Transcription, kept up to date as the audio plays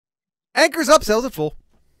Anchors up, sails at full.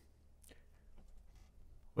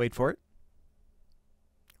 Wait for it.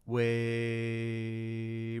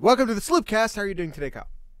 Wait. Welcome to the Sloopcast. How are you doing today, Kyle?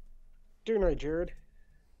 Doing all right, Jared.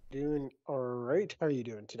 Doing all right. How are you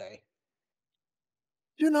doing today?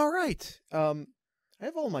 Doing all right. I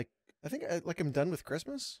have all my. I think I'm done with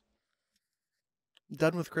Christmas.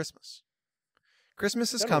 Done with Christmas.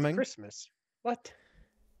 Christmas is Done with coming. Christmas. What?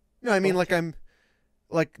 No, I mean Okay.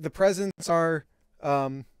 the presents are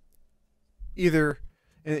either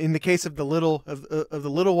in the case of the little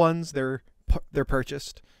ones they're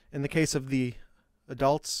purchased. In the case of the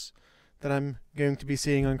adults that I'm going to be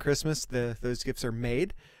seeing on Christmas, those gifts are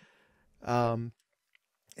made. And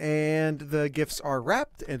the gifts are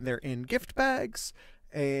wrapped and they're in gift bags,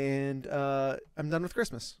 and I'm done with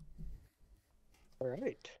Christmas. All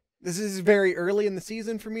right. This is very early in the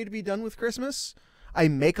season for me to be done with Christmas. I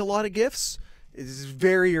make a lot of gifts. It is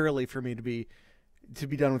very early for me to be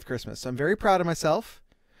done with Christmas. I'm very proud of myself,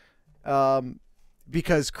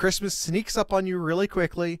 because Christmas sneaks up on you really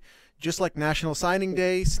quickly, just like National Signing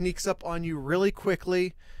Day sneaks up on you really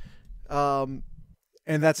quickly. And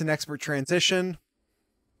that's an expert transition.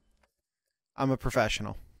 I'm a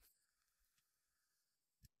professional.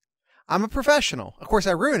 I'm a professional. Of course,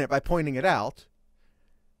 I ruin it by pointing it out.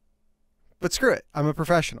 But screw it. I'm a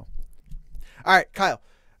professional. All right, Kyle.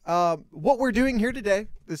 What we're doing here today,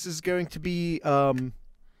 this is going to be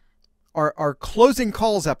our closing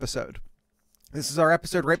calls episode. This is our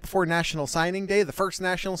episode right before National Signing Day, the first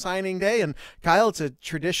National Signing Day. And Kyle, it's a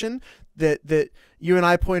tradition that you and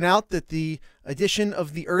I point out that the addition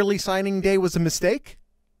of the early signing day was a mistake.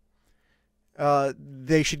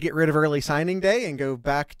 They should get rid of early signing day and go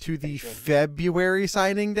back to the February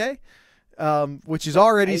signing day, which is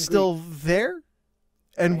already still there.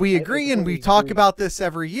 And we agree, and we talk about this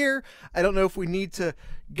every year. I don't know if we need to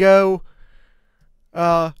go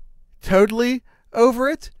totally over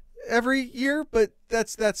it every year, but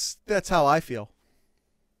that's how I feel.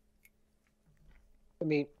 I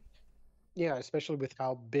mean, yeah, especially with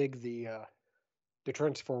how big the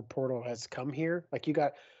transfer portal has come here. Like you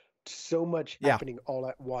got so much happening all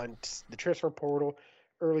at once. The transfer portal,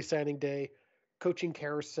 early signing day, coaching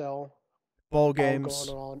carousel, Bowl all games.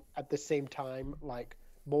 going on at the same time. Like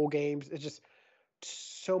bowl games. It's just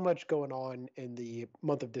so much going on in the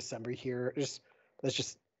month of December here. Let's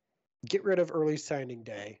just get rid of early signing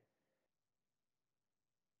day.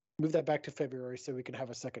 Move that back to February so we can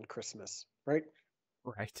have a second Christmas, right?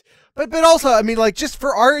 Right. But also, I mean, like, just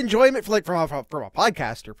for our enjoyment, for, like, from a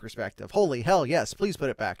podcaster perspective, holy hell, yes, please put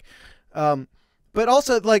it back. But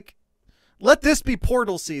also, like, let this be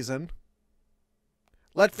portal season.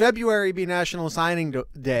 Let February be National Signing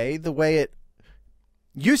Day the way it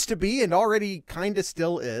used to be and already kind of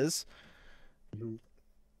still is. Mm-hmm.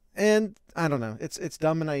 And I don't know, it's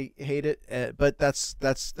dumb and I hate it, but that's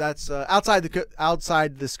outside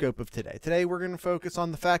the scope of today. Today we're going to focus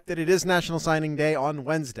on the fact that it is National Signing Day on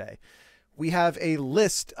Wednesday. We have a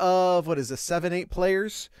list of 7-8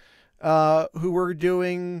 players who we're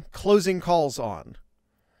doing closing calls on.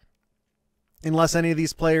 Unless any of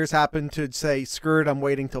these players happen to say, screw it, I'm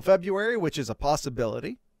waiting till February, which is a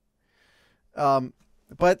possibility.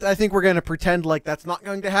 But I think we're going to pretend like that's not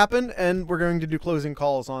going to happen, and we're going to do closing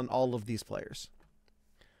calls on all of these players.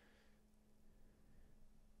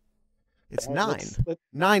 It's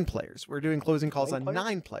nine players. We're doing closing calls on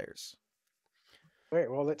 9 players. All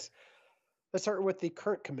right. Well, let's start with the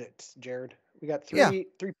current commits, Jared. We got three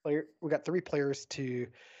players to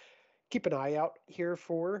keep an eye out here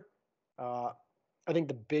for. I think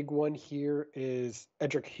the big one here is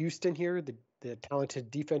Edric Houston here, the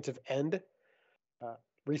talented defensive end.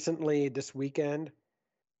 Recently, this weekend,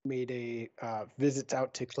 made a visits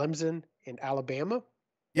out to Clemson in Alabama.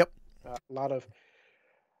 Yep. A lot of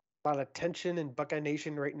tension in Buckeye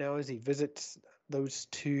Nation right now as he visits those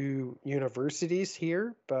two universities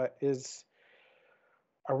here. But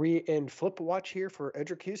are we in flip watch here for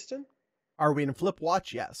Edric Houston? Are we in flip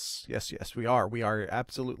watch? Yes, we are. We are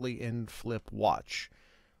absolutely in flip watch.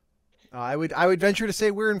 I would venture to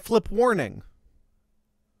say we're in flip warning.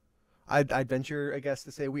 I'd venture, I guess,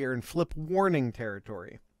 to say we are in flip warning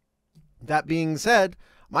territory. That being said,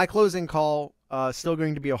 my closing call still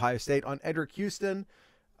going to be Ohio State on Edric Houston.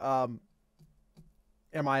 Am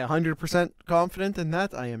I 100% confident in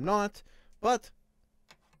that? I am not. But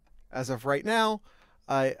as of right now,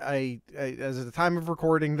 I as of the time of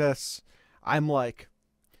recording this, I'm like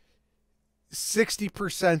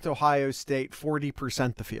 60% Ohio State,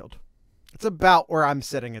 40% the field. It's about where I'm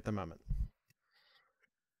sitting at the moment.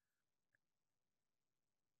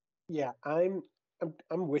 Yeah, I'm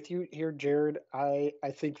with you here, Jared. I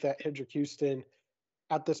think that Edric Houston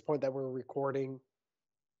at this point that we're recording,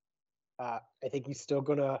 I think he's still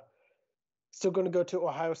gonna go to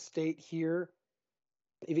Ohio State here,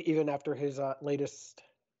 even after his latest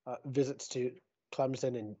visits to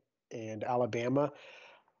Clemson and Alabama.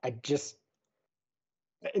 I just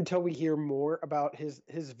until we hear more about his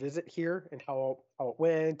visit here and how it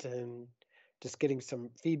went and just getting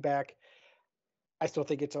some feedback, I still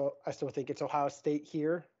think it's Ohio State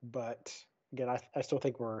here. But again, I still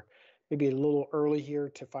think we're maybe a little early here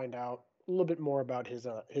to find out a little bit more about his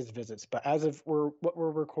visits. But as of when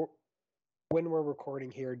we're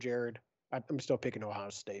recording here, Jared, I'm still picking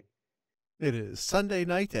Ohio State. It is Sunday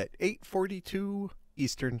night at 8:42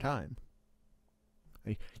 Eastern Time.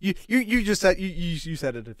 You just said you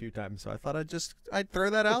said it a few times, so I thought I'd throw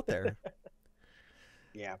that out there.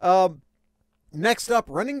 Yeah. Next up,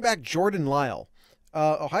 running back Jordan Lyle.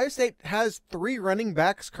 Ohio State has 3 running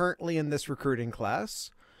backs currently in this recruiting class.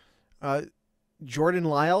 Jordan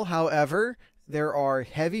Lyle, however, there are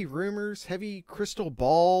heavy rumors, heavy crystal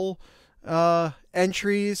ball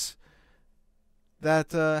entries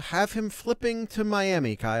that have him flipping to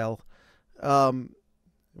Miami, Kyle.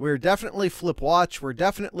 We're definitely flip watch. We're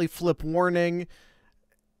definitely flip warning.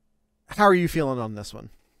 How are you feeling on this one?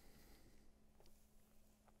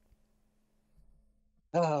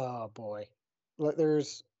 Oh boy,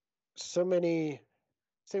 there's so many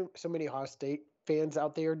Ohio State fans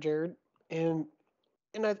out there, Jared, and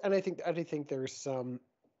I think there's some.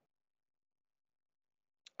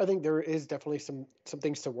 I think there is definitely some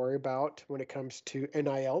things to worry about when it comes to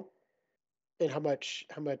NIL and how much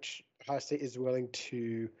Ohio State is willing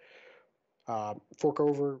to fork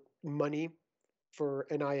over money for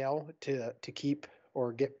NIL to keep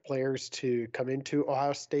or get players to come into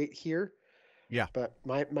Ohio State here. Yeah. But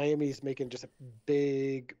Miami is making just a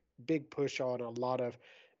big push on a lot of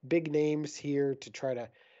big names here to try to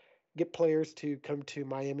get players to come to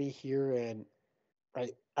Miami here, and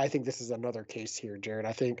I think this is another case here, Jared.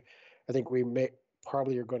 I think we may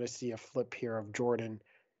probably are going to see a flip here of Jordan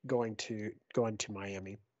going to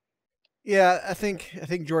Miami. Yeah, I think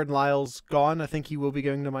Jordan Lyle's gone. I think he will be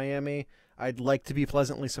going to Miami. I'd like to be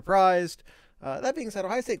pleasantly surprised. That being said,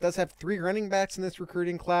 Ohio State does have 3 running backs in this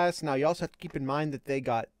recruiting class. Now, you also have to keep in mind that they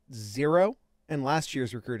got 0 in last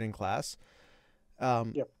year's recruiting class.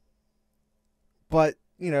 Yep. But,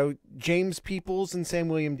 James Peoples and Sam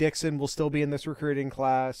William Dixon will still be in this recruiting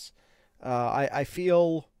class. I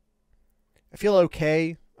feel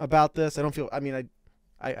okay about this. I don't feel,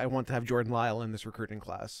 I want to have Jordan Lyle in this recruiting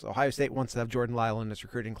class. Ohio State wants to have Jordan Lyle in this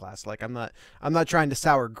recruiting class. Like, I'm not trying to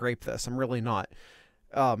sour grape this. I'm really not.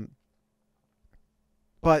 But,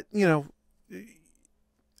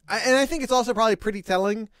 I think it's also probably pretty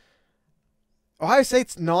telling. Ohio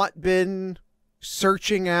State's not been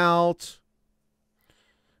searching out,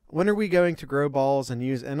 when are we going to grow balls and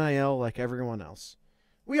use NIL like everyone else?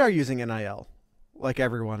 We are using NIL like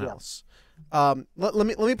everyone else. Let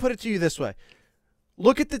me put it to you this way.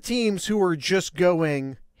 Look at the teams who are just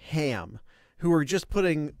going ham, who are just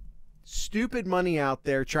putting stupid money out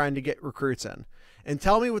there trying to get recruits in, and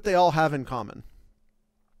tell me what they all have in common.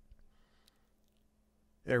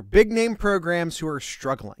 They're big name programs who are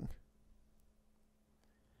struggling.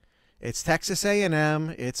 It's Texas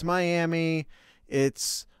A&M, it's Miami,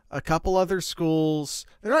 it's a couple other schools.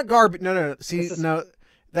 They're not garbage. No. See, no.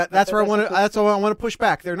 That's where I want to. That's what I want to push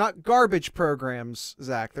back. They're not garbage programs,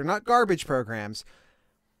 Zach. They're not garbage programs.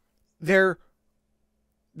 They're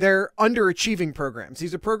underachieving programs.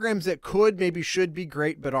 These are programs that could, maybe should be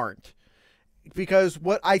great, but aren't. Because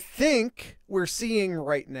what I think we're seeing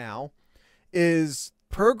right now is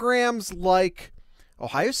programs like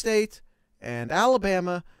Ohio State and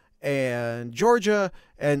Alabama and Georgia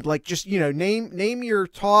and like just, name your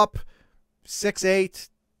top 6-8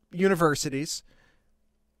 universities.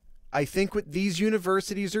 I think what these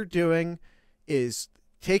universities are doing is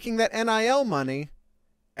taking that NIL money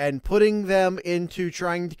and putting them into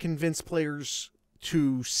trying to convince players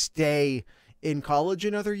to stay in college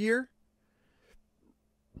another year,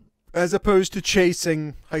 as opposed to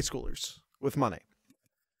chasing high schoolers with money.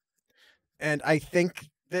 And I think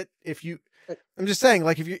that I'm just saying,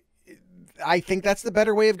 like, I think that's the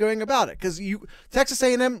better way of going about it, because Texas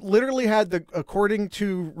A&M literally had according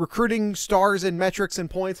to recruiting stars and metrics and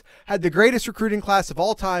points, had the greatest recruiting class of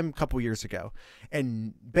all time a couple years ago,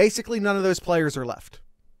 and basically none of those players are left.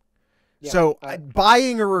 Yeah, so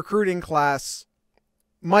buying a recruiting class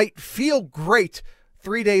might feel great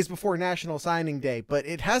 3 days before National Signing Day, but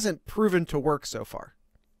it hasn't proven to work so far.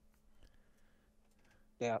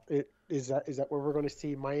 Yeah, is that where we're going to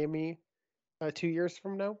see Miami 2 years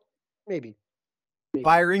from now? Maybe.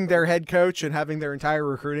 Firing their head coach and having their entire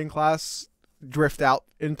recruiting class drift out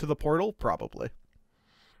into the portal? Probably.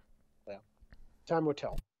 Yeah. Time will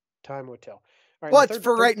tell. Time will tell. All right, the But third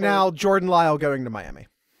for third right player. now, Jordan Lyle going to Miami.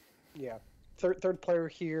 Yeah. Third player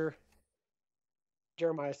here,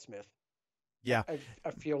 Jeremiah Smith. Yeah,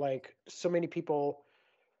 I feel like so many people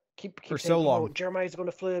for keep saying, so "Oh, long. Jeremiah's going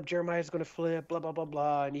to flip. Jeremiah's going to flip." Blah blah blah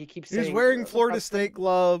blah, and he keeps He's saying, wearing "Look, Florida State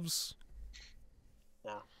gloves.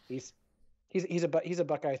 no, he's a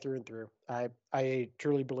Buckeye through and through. I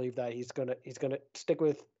truly believe that he's gonna stick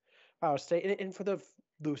with Ohio State. And for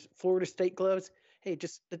those Florida State gloves, hey,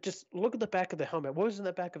 just look at the back of the helmet. What was in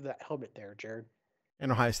the back of that helmet there, Jared?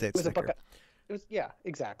 An Ohio It State was a sticker. Buckeye. It was, yeah,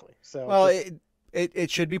 exactly. So Well, just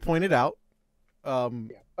it should be pointed out.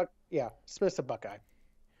 yeah, Smith's a Buckeye.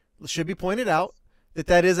 It should be pointed out that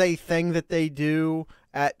that is a thing that they do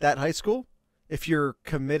at that high school. If you're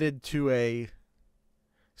committed to a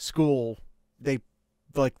school, they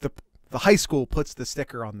like the high school puts the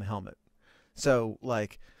sticker on the helmet. So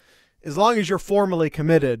like, as long as you're formally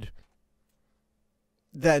committed,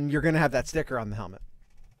 then you're gonna have that sticker on the helmet.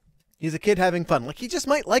 He's a kid having fun. Like he just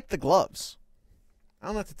might like the gloves. I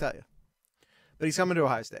don't know what to tell you, but he's coming to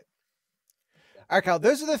Ohio State. All right, Kyle.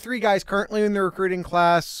 Those are the three guys currently in the recruiting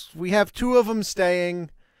class. We have two of them staying.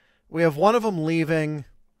 We have one of them leaving.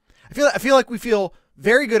 I feel like we feel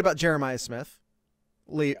very good about Jeremiah Smith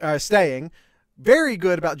staying, very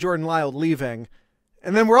good about Jordan Lyle leaving,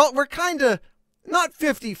 and then we're kind of not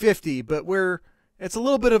 50-50, but it's a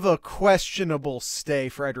little bit of a questionable stay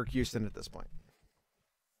for Edric Houston at this point.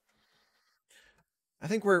 I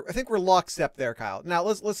think we're lockstep there, Kyle. Now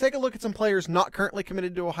let's take a look at some players not currently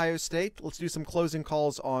committed to Ohio State. Let's do some closing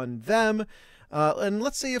calls on them, and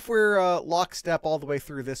let's see if we're lockstep all the way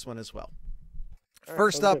through this one as well. All right,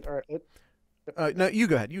 First sounds up, good. All right, no, you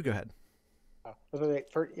go ahead. You go ahead.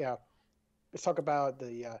 yeah, let's talk about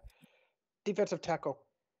the defensive tackle,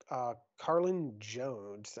 Carlin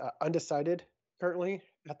Jones, undecided currently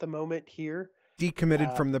at the moment here.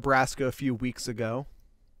 Decommitted from Nebraska a few weeks ago.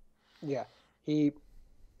 Yeah, he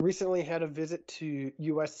recently had a visit to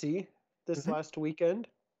USC this last weekend.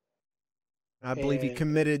 I believe he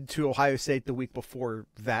committed to Ohio State the week before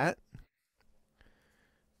that.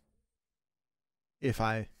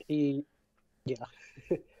 Yeah. Yeah.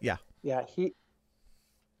 Yeah,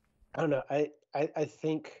 I don't know. I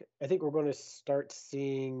think we're going to start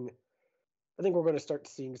seeing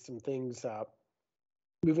some things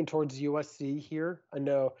moving towards USC here. I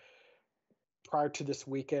know prior to this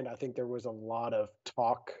weekend, I think there was a lot of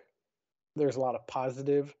talk. There's a lot of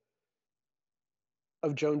positive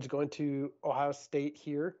of Jones going to Ohio State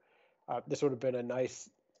here. This would have been a nice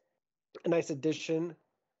addition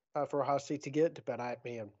for Ohio State to get. But I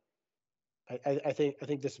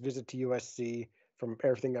think this visit to USC, from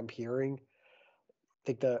everything I'm hearing, I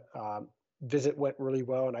think the visit went really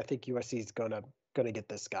well, and I think USC is gonna get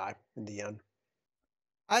this guy in the end.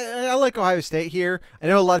 I like Ohio State here. I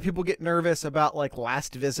know a lot of people get nervous about like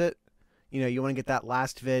last visit. You know, you want to get that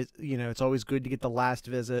last visit. You know, it's always good to get the last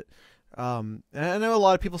visit. And I know a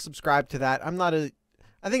lot of people subscribe to that. I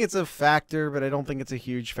think it's a factor, but I don't think it's a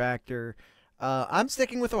huge factor. I'm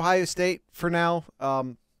sticking with Ohio State for now.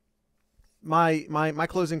 My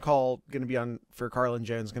closing call going to be on for Carlin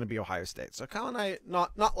Jones going to be Ohio State. So Kyle and I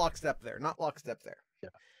not lockstep there. Not lockstep there. Yeah.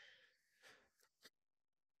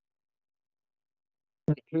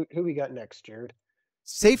 Who we got next, Jared?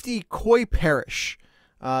 Safety Coy Parrish.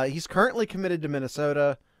 He's currently committed to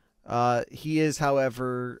Minnesota. He is,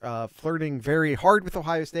 however, flirting very hard with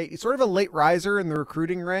Ohio State. He's sort of a late riser in the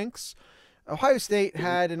recruiting ranks. Ohio State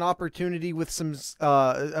had an opportunity with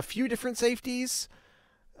a few different safeties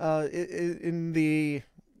in the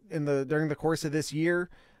during the course of this year.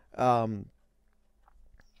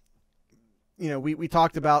 We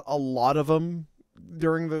talked about a lot of them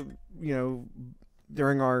during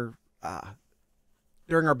our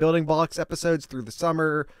building blocks episodes through the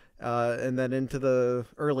summer and then into the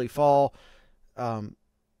early fall. And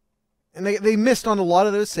they missed on a lot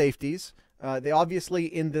of those safeties. They obviously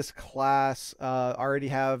in this class already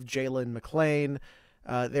have Jalen McClain.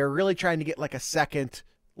 They're really trying to get like a second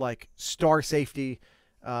like star safety.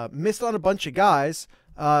 Missed on a bunch of guys.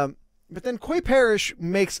 But then Coy Parrish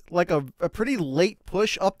makes like a pretty late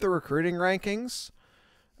push up the recruiting rankings.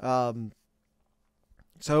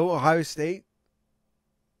 So Ohio State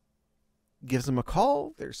gives him a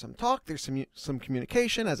call. There's some talk. There's some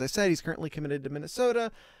communication. As I said, he's currently committed to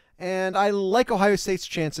Minnesota, and I like Ohio State's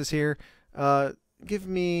chances here. Give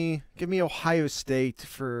me Ohio State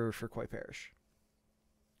for Coy Parrish.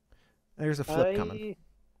 There's a flip coming.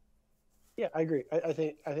 Yeah, I agree. I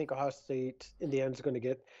think Ohio State in the end is going to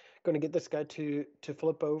get this guy to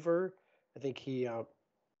flip over. I think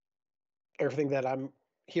everything that I'm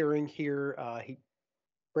hearing here, he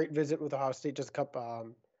great visit with Ohio State just a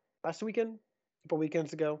couple last weekend, a couple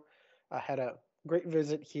weekends ago. I had a great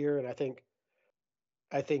visit here, and I think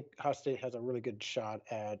Ohio State has a really good shot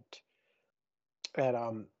at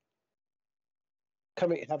having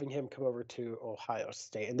him come over to Ohio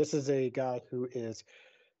State. And this is a guy who is,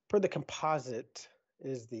 per the composite,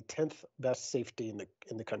 is the 10th best safety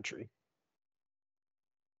in the country.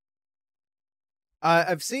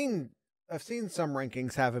 I've seen some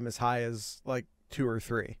rankings have him as high as like 2 or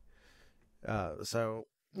 3. So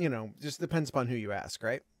just depends upon who you ask,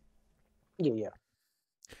 right? Yeah.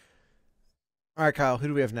 All right, Kyle, who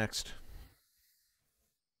do we have next?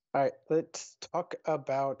 All right, let's talk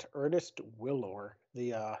about Ernest Willor,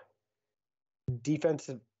 the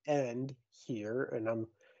defensive end here, and I'm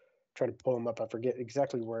trying to pull him up. I forget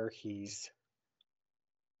exactly where he's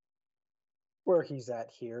at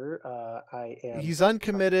here. He's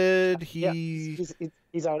uncommitted. He's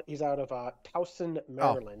out of Towson,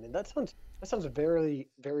 Maryland, and that sounds very,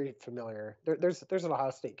 very familiar. There's an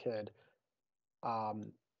Ohio State kid,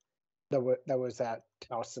 that was at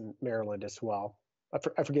Towson, Maryland as well. I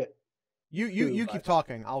forget. You keep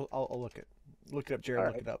talking. I'll look it up, Jared.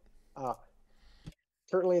 Right. Look it up.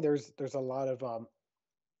 Certainly, there's a lot of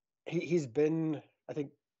he's been. I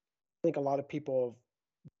think a lot of people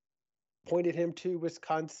have pointed him to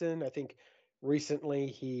Wisconsin. I think recently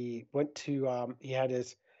he went to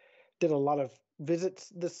did a lot of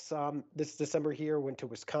visits this December here. Went to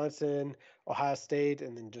Wisconsin, Ohio State,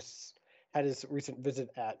 and then just had his recent visit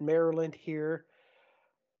at Maryland here.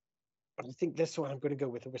 But I think this one I'm going to go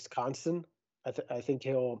with Wisconsin. I think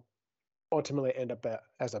he'll ultimately end up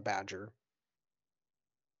as a Badger.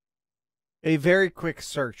 A very quick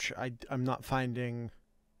search. I'm not finding.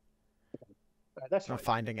 That's not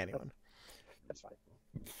fine. Finding anyone. That's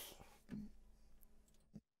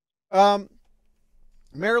fine.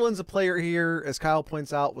 Maryland's a player here, as Kyle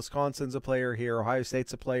points out. Wisconsin's a player here. Ohio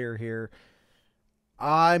State's a player here.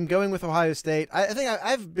 I'm going with Ohio State. I think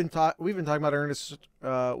we've been talking about Ernest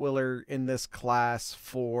Willor in this class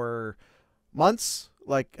for months.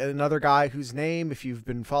 Like another guy whose name, if you've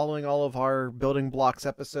been following all of our Building Blocks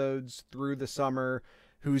episodes through the summer,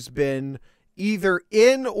 who's been either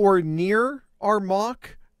in or near our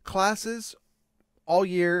mock classes all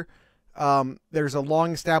year. There's a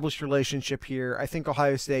long established relationship here. I think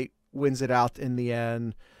Ohio State wins it out in the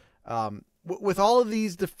end. With all of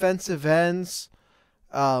these defensive ends,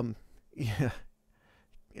 yeah.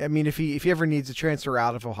 I mean, if he ever needs to transfer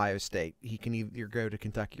out of Ohio State, he can either go to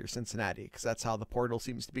Kentucky or Cincinnati, because that's how the portal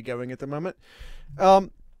seems to be going at the moment.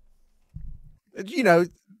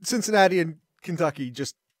 Cincinnati and Kentucky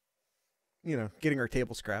just, getting our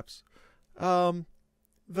table scraps. But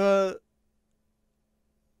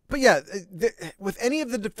yeah, with any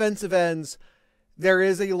of the defensive ends, there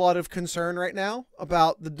is a lot of concern right now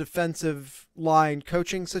about the defensive line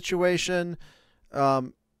coaching situation.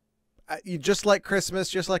 Just like Christmas,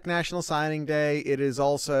 just like National Signing Day, it is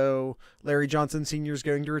also Larry Johnson Sr.'s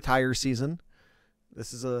going to retire season.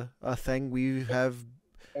 This is a thing we have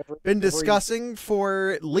been discussing for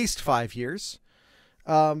at least 5 years.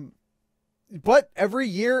 But every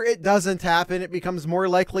year it doesn't happen, it becomes more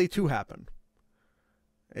likely to happen.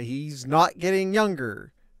 He's not getting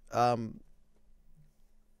younger. I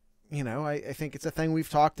think it's a thing we've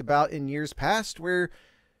talked about in years past, where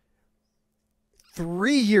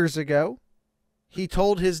 3 years ago, he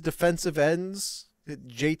told his defensive ends,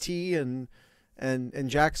 JT and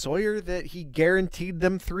Jack Sawyer, that he guaranteed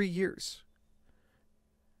them 3 years.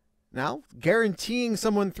 Now, guaranteeing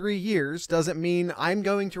someone 3 years doesn't mean I'm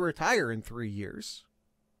going to retire in 3 years.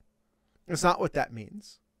 That's not what that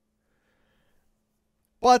means.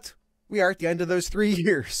 But we are at the end of those 3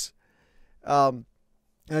 years.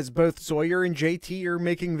 As both Sawyer and JT are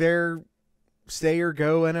making their stay or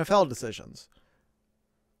go NFL decisions.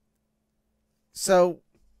 So,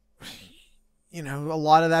 a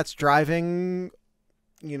lot of that's driving,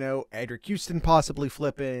 Edric Houston possibly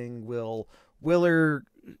flipping. Will Willor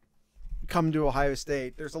come to Ohio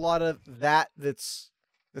State? There's a lot of that's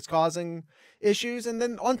causing issues. And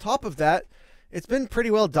then on top of that, it's been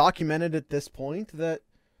pretty well documented at this point that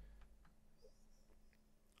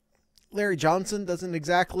Larry Johnson doesn't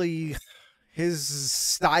exactly, his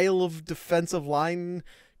style of defensive line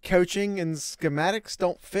coaching and schematics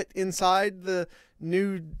don't fit inside the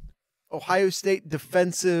new Ohio State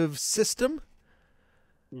defensive system.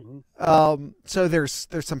 Mm-hmm. So there's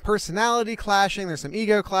some personality clashing, there's some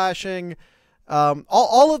ego clashing,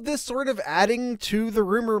 all of this sort of adding to the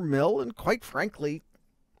rumor mill. And quite frankly,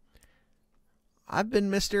 I've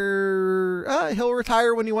been Mr. He'll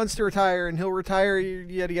retire when he wants to retire, and he'll retire,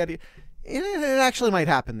 yada, yada. It actually might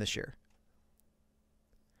happen this year.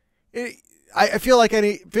 I feel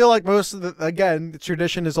like most of the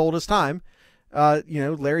tradition is old as time.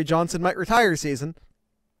 Larry Johnson might retire season.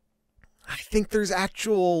 I think there's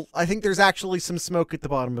actually some smoke at the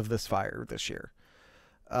bottom of this fire this year.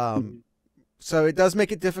 So it does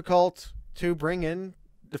make it difficult to bring in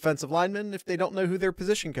defensive linemen if they don't know who their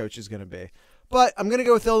position coach is going to be. But I'm going to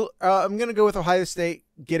go with Ohio State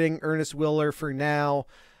getting Ernest Willer for now.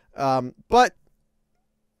 But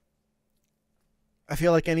I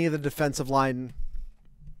feel like any of the defensive line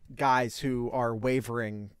guys who are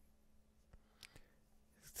wavering,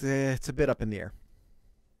 it's a bit up in the air.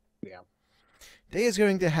 Yeah. Day is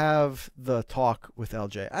going to have the talk with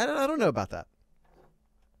LJ. I don't know about that.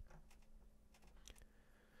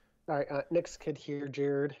 All right, next kid here,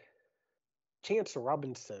 Jared. Chance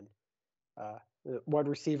Robinson, wide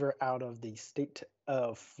receiver out of the state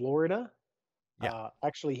of Florida. Yeah.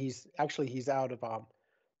 Actually, he's out of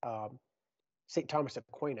St. Thomas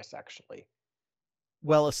Aquinas, actually.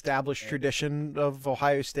 Well-established tradition of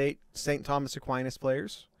Ohio State St. Thomas Aquinas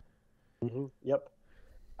players. Mm-hmm. Yep.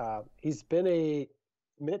 He's been a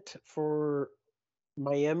mitt for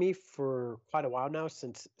Miami for quite a while now,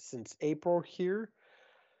 since April here.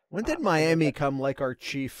 When did Miami come like our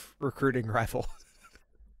chief recruiting rival?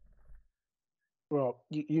 Well,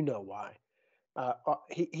 you know why.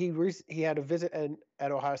 He had a visit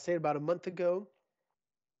at Ohio State about a month ago.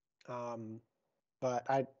 But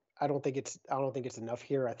I don't think it's enough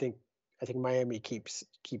here. I think Miami keeps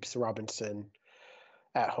Robinson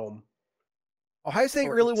at home. Ohio State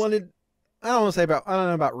really wanted. I don't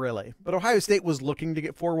know about really, but Ohio State was looking to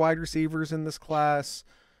get 4 wide receivers in this class.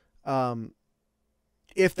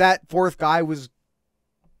 If that fourth guy was,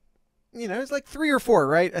 it's like 3 or 4,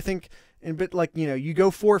 right? I think, but you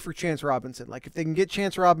go 4 for Chance Robinson. Like if they can get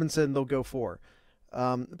Chance Robinson, they'll go 4.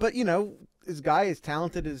 But this guy as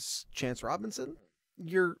talented as Chance Robinson,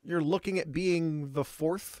 you're looking at being the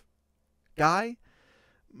 4th guy.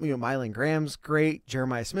 Mylan Graham's great.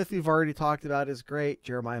 Jeremiah Smith, we've already talked about, is great.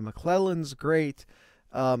 Jeremiah McClellan's great.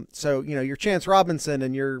 So you're Chance Robinson,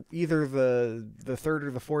 and you're either the 3rd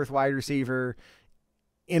or the 4th wide receiver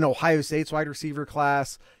in Ohio State's wide receiver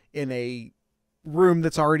class in a room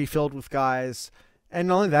that's already filled with guys. And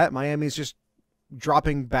not only that, Miami's just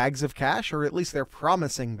dropping bags of cash, or at least they're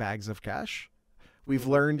promising bags of cash. We've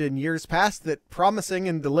learned in years past that promising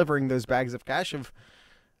and delivering those bags of cash have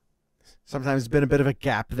sometimes been a bit of a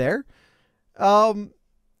gap there. But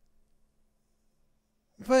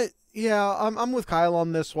yeah, I'm with Kyle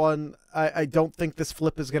on this one. I don't think this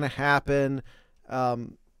flip is going to happen.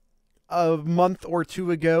 A month or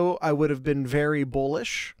 2 ago, I would have been very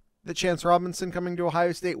bullish that Chance Robinson coming to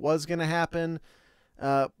Ohio State was going to happen.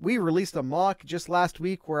 We released a mock just last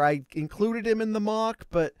week where I included him in the mock,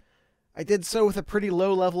 but I did so with a pretty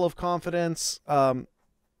low level of confidence.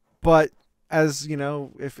 But as you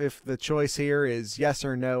know, if the choice here is yes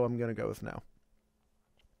or no, I'm going to go with no.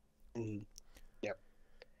 Mm-hmm. Yep.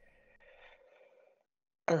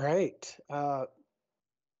 All right.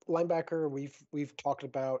 Linebacker, we've talked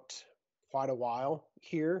about quite a while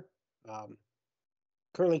here.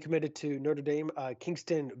 Currently committed to Notre Dame,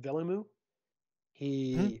 Kingston Vilimu.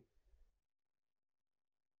 He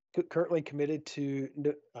currently committed to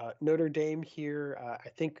Notre Dame here. I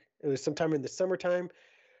think it was sometime in the summertime.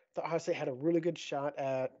 Thought Ohio State had a really good shot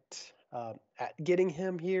at getting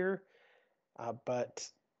him here, but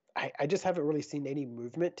I just haven't really seen any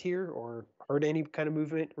movement here or heard any kind of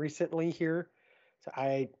movement recently here. So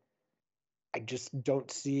I just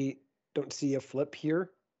don't see a flip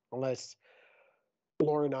here unless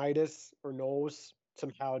Laurinaitis or Knowles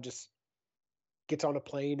somehow just gets on a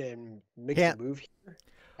plane and makes a move here.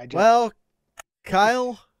 Well,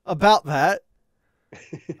 Kyle, about that,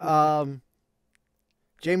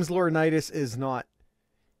 James Laurinaitis is not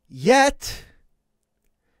yet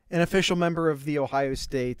an official member of the Ohio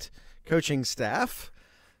State coaching staff.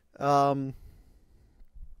 We'll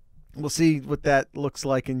see what that looks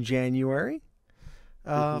like in January.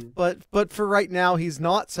 But for right now, he's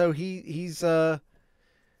not. So he's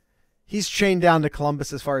chained down to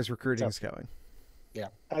Columbus as far as recruiting is going. Yeah,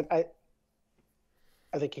 I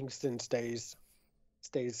think Kingston stays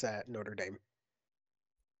at Notre Dame.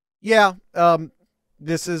 Yeah,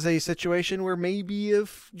 this is a situation where maybe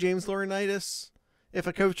if James Laurinaitis, if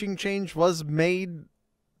a coaching change was made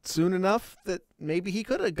soon enough, that maybe he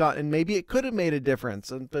could have gotten, maybe it could have made a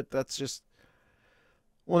difference. But that's just,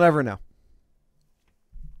 we'll never know.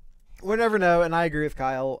 We'll never know, and I agree with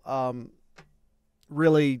Kyle.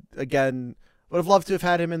 Really, again, would have loved to have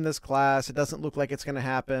had him in this class. It doesn't look like it's going to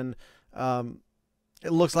happen.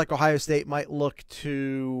 It looks like Ohio State might look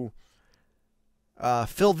to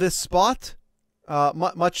fill this spot,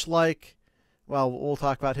 much like, well, we'll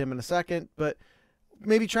talk about him in a second, but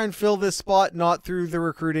maybe try and fill this spot not through the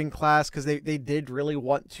recruiting class, because they did really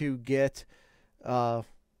want to get a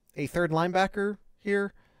third linebacker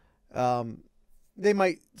here. They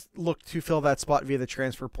might look to fill that spot via the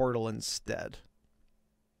transfer portal instead.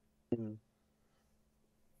 Mm-hmm.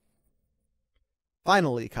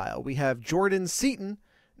 Finally, Kyle, we have Jordan Seaton.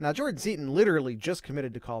 Now, Jordan Seaton literally just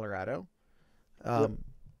committed to Colorado. Yep.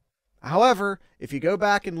 However, if you go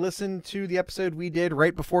back and listen to the episode we did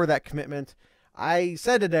right before that commitment, I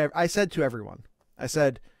said to everyone, I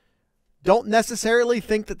said, don't necessarily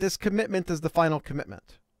think that this commitment is the final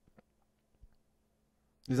commitment.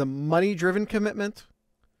 It's a money-driven commitment.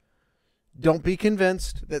 Don't be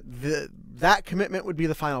convinced that that commitment would be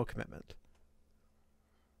the final commitment.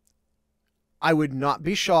 I would not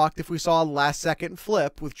be shocked if we saw a last-second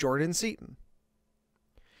flip with Jordan Seaton.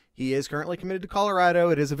 He is currently committed to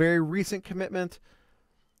Colorado. It is a very recent commitment.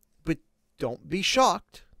 But don't be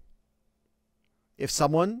shocked if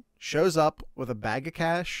someone shows up with a bag of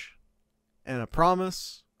cash and a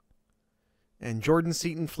promise and Jordan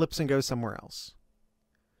Seaton flips and goes somewhere else.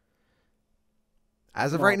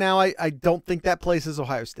 As of right now, I don't think that place is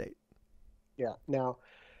Ohio State. Yeah. Now,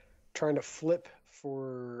 trying to flip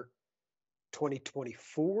for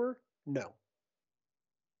 2024? No.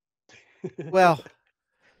 Well,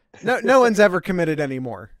 no one's ever committed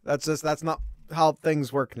anymore. That's not how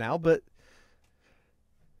things work now. But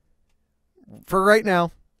for right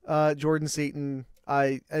now, Jordan Seaton,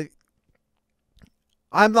 I'm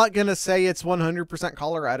not gonna say it's 100%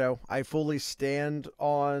 Colorado. I fully stand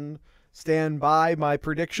by my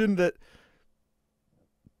prediction that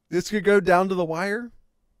this could go down to the wire.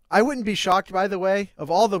 I wouldn't be shocked, by the way,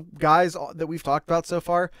 of all the guys that we've talked about so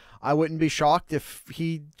far, I wouldn't be shocked if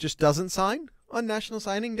he just doesn't sign on National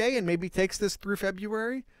Signing Day and maybe takes this through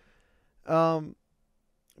February. But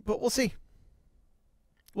we'll see.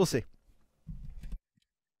 We'll see.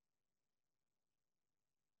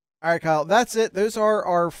 All right, Kyle, that's it. Those are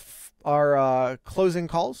our closing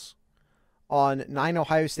calls on 9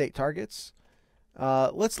 Ohio State targets.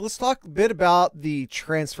 Let's talk a bit about the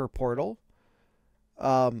transfer portal.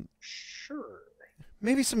 Sure.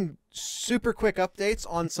 Maybe some super quick updates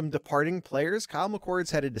on some departing players. Kyle McCord's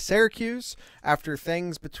headed to Syracuse after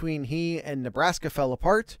things between he and Nebraska fell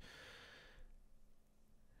apart.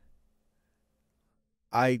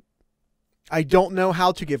 I don't know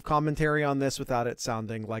how to give commentary on this without it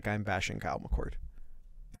sounding like I'm bashing Kyle McCord.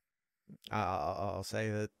 I'll say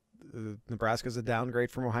that Nebraska's a downgrade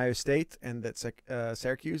from Ohio State and that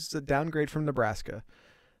Syracuse is a downgrade from Nebraska.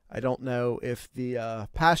 I don't know if the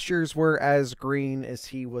pastures were as green as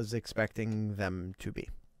he was expecting them to be.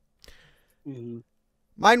 Mm-hmm.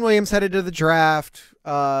 Mine Williams headed to the draft.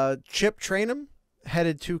 Chip Trainum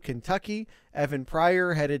headed to Kentucky. Evan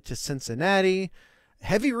Pryor headed to Cincinnati.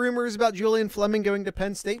 Heavy rumors about Julian Fleming going to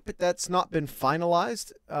Penn State, but that's not been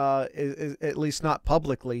finalized, at least not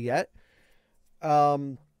publicly yet.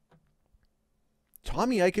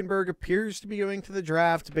 Tommy Eichenberg appears to be going to the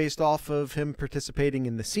draft based off of him participating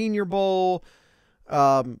in the Senior Bowl.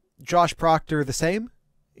 Josh Proctor, the same.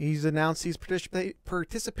 He's announced he's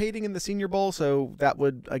participating in the Senior Bowl, so that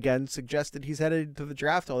would, again, suggest that he's headed to the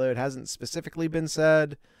draft, although it hasn't specifically been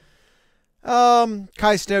said.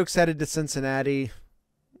 Kai Stokes headed to Cincinnati.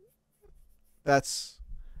 That's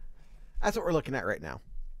what we're looking at right now.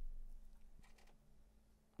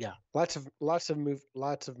 Yeah, lots of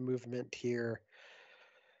movement here.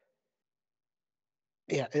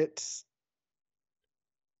 Yeah,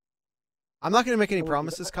 I'm not going to make any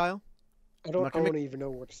promises, Kyle. I don't even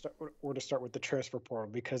know where to start with the transfer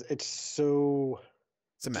portal because it's a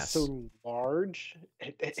mess. So large.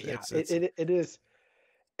 It is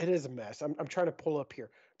a mess. I'm trying to pull up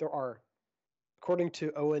here. There are, according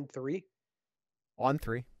to ON3,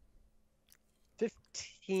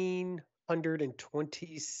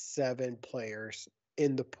 1,527 players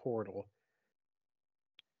in the portal,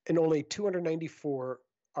 and only 294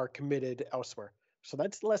 are committed elsewhere. So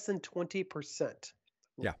that's less than 20%.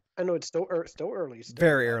 Yeah, I know it's still early.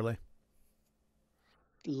 Very early.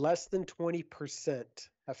 Less than 20%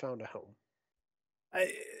 have found a home.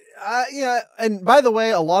 Yeah, and by the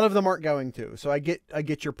way, a lot of them aren't going to. So I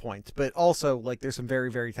get your point, but also like there's some very,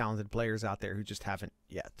 very talented players out there who just haven't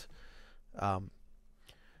yet.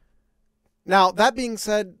 Now that being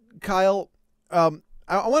said, Kyle, I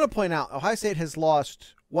want to point out Ohio State has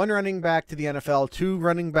lost one running back to the NFL, two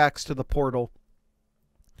running backs to the portal.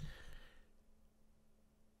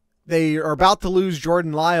 They are about to lose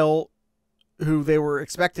Jordan Lyle, who they were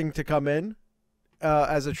expecting to come in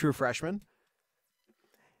as a true freshman.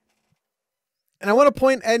 And I want to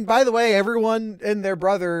point, and by the way, everyone and their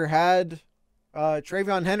brother had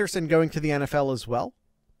Travion Henderson going to the NFL as well.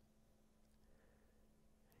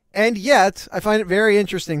 And yet, I find it very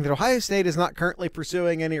interesting that Ohio State is not currently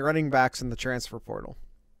pursuing any running backs in the transfer portal.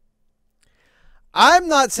 I'm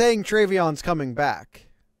not saying Travion's coming back.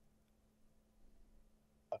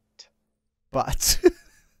 But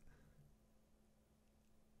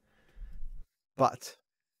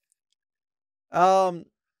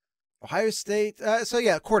Ohio State. So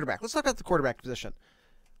yeah, quarterback. Let's talk about the quarterback position.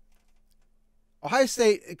 Ohio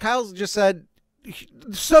State. Kyle just said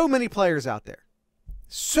so many players out there.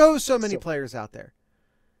 So many players out there.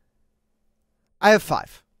 I have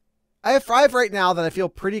 5. I have 5 right now that I feel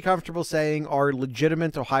pretty comfortable saying are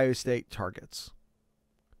legitimate Ohio State targets.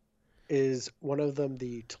 Is one of them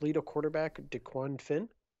the Toledo quarterback, DeQuan Finn?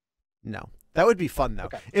 No. That would be fun, though.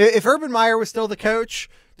 Okay. If Urban Meyer was still the coach,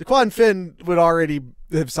 DeQuan Finn would already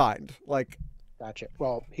have signed. Gotcha.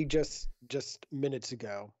 Well, he just minutes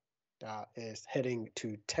ago is heading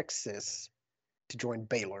to Texas to join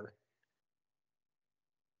Baylor.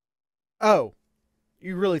 Oh,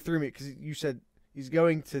 you really threw me because you said he's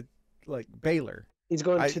going to Baylor. He's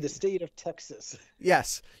going to the state of Texas.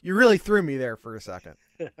 Yes, you really threw me there for a second.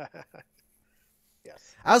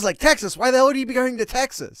 Yes. I was like, Texas? Why the hell would he be going to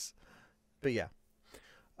Texas? But yeah.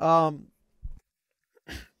 Ohio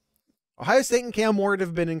State and Cam Ward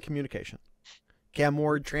have been in communication. Cam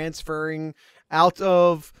Ward transferring out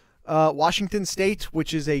of Washington State,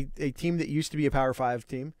 which is a team that used to be a Power 5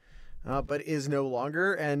 team, but is no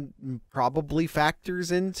longer, and probably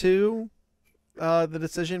factors into the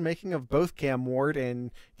decision-making of both Cam Ward and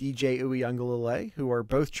DJ Uiagalelei, who are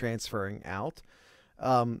both transferring out.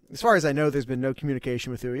 As far as I know, there's been no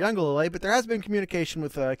communication with Uiagalelei, but there has been communication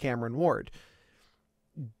with Cameron Ward.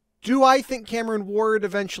 Do I think Cameron Ward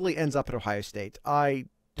eventually ends up at Ohio State? I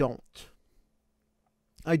don't.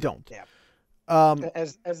 Yeah.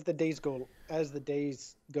 As the days go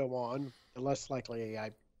on, the less likely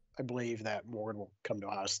I believe that Ward will come to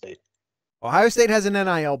Ohio State. Ohio State has an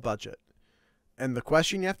NIL budget. And the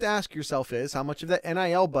question you have to ask yourself is, how much of that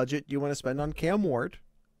NIL budget do you want to spend on Cam Ward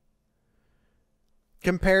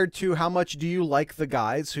compared to how much do you like the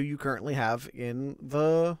guys who you currently have in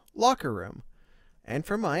the locker room? And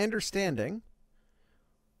from my understanding,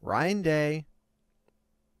 Ryan Day,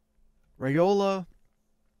 Raiola,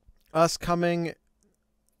 us coming,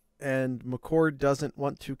 and McCord doesn't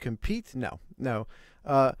want to compete? No.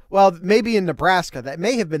 Well, maybe in Nebraska. That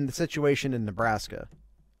may have been the situation in Nebraska.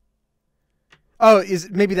 Oh,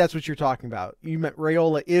 maybe that's what you're talking about. You meant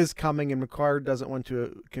Raiola is coming and McCord doesn't want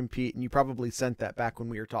to compete, and you probably sent that back when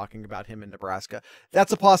we were talking about him in Nebraska.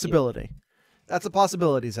 That's a possibility. Yeah. That's a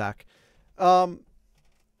possibility, Zach.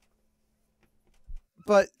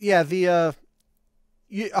 But yeah,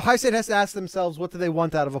 Ohio State has to ask themselves, what do they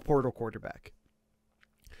want out of a portal quarterback?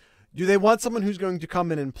 Do they want someone who's going to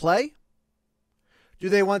come in and play? Do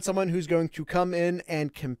they want someone who's going to come in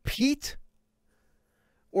and compete?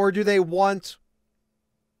 Or do they want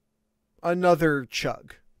another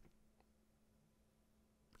Chug?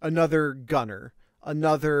 Another Gunner?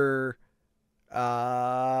 Another...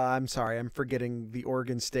 I'm sorry, I'm forgetting the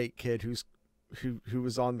Oregon State kid who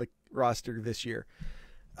was on the roster this year.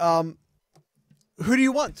 Who do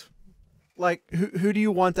you want? Who do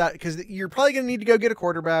you want that? Because you're probably going to need to go get a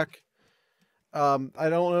quarterback. I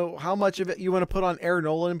don't know how much of it you want to put on Aaron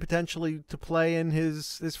Nolan potentially to play in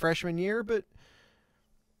his freshman year, but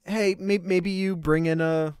hey, maybe you bring in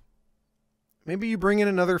another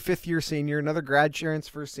 5th-year senior, another grad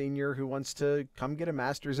transfer senior who wants to come get a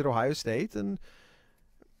master's at Ohio State, and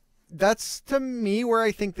that's to me where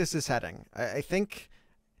I think this is heading. I think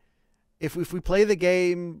if we play the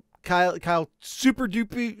game, Kyle super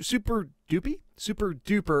duper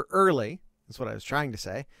early. That's what I was trying to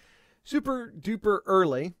say. Super duper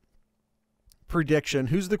early prediction.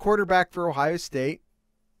 Who's the quarterback for Ohio State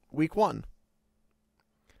week 1?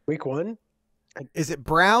 Week 1? Is it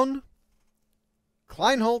Brown,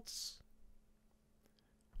 Kleinholtz,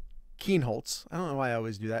 Keenholtz? I don't know why I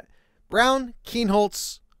always do that. Brown,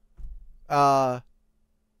 Keenholtz, Aaron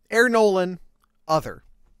Nolan, other.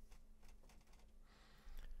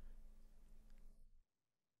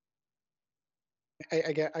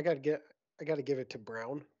 I got to give it to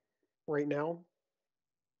Brown right now.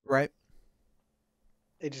 Right.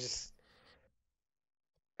 It just,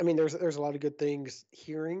 I mean, there's a lot of good things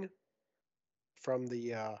hearing from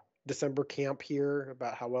the December camp here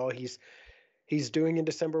about how well he's doing in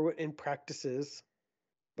December in practices,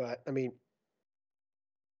 but I mean,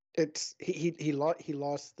 he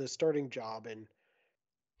lost the starting job and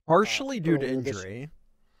partially due to injury.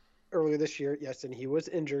 earlier this year. Yes, and he was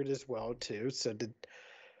injured as well too. So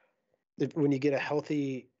when you get a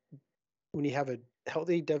healthy, when you have a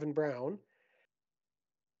healthy Devin Brown,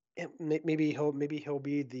 maybe he'll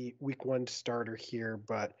be the week 1 starter here.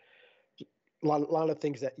 But a lot of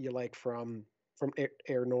things that you like from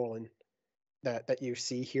Aaron Nolan that you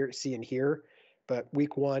see and hear. But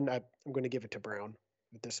week 1, I'm going to give it to Brown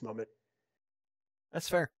at this moment. That's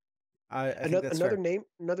fair. I think that's Another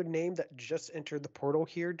fair. name that just entered the portal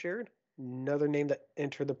here, Jared. Another name that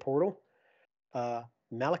entered the portal,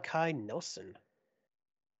 Malachi Nelson.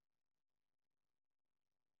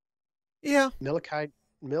 Yeah.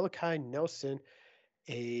 Malachi Nelson,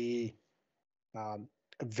 a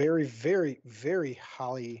a very, very, very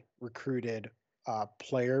highly recruited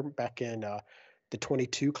player back in the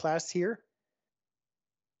 22 class here.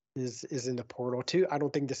 Is in the portal too. I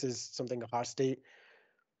don't think this is something Ohio State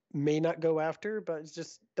may not go after, but it's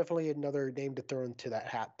just definitely another name to throw into that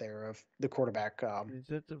hat there of the quarterback.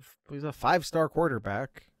 He's a 5-star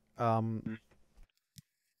quarterback. Although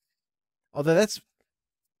that's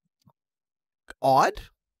odd,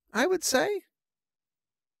 I would say.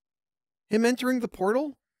 Him entering the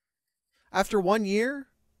portal after 1 year.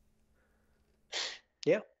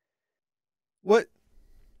 Yeah. What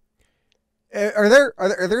are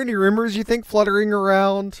there any rumors you think fluttering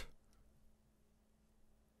around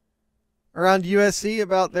USC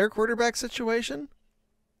about their quarterback situation?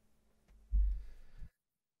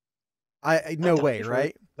 I no way,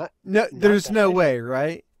 right? No, there's no way,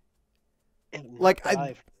 right? Like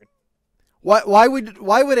why would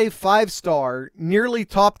a 5-star, nearly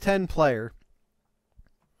top 10 player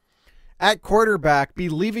at quarterback be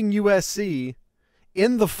leaving USC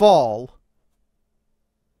in the fall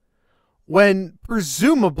when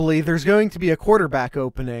presumably there's going to be a quarterback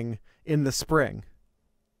opening in the spring?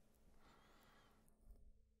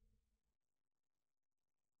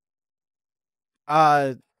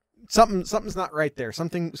 Something's not right there.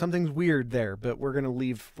 Something's weird there, but we're gonna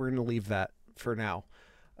leave that for now.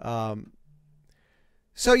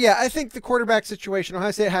 So yeah, I think the quarterback situation,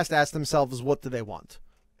 Ohio State has to ask themselves, what do they want,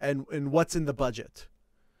 and what's in the budget.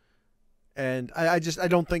 And I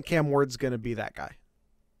don't think Cam Ward's gonna be that guy.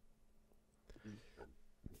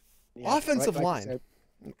 Yeah, offensive line.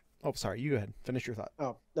 Oh, sorry. You go ahead. Finish your thought.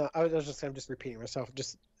 Oh no, I'm just repeating myself.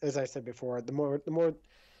 Just as I said before, the more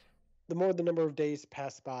the number of days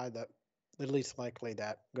pass by, the least likely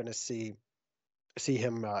that I'm going to see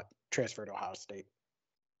him transfer to Ohio State.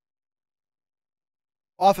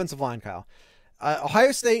 Offensive line, Kyle.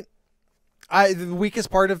 Ohio State, the weakest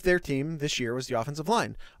part of their team this year was the offensive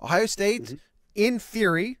line. Ohio State, in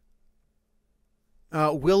theory,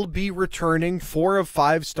 will be returning 4 of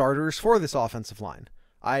 5 starters for this offensive line.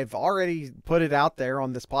 I've already put it out there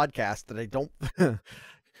on this podcast that I don't...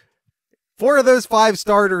 4 of those 5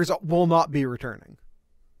 starters will not be returning.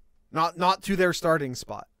 Not to their starting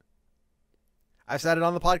spot. I've said it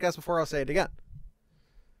on the podcast before, I'll say it again.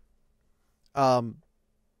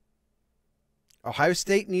 Ohio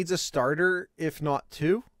State needs a starter, if not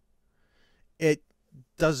 2. It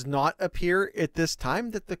does not appear at this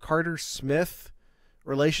time that the Carter-Smith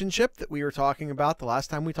relationship that we were talking about the last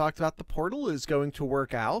time we talked about the portal is going to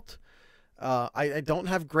work out. I don't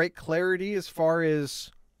have great clarity as far as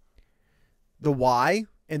the why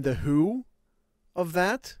and the who of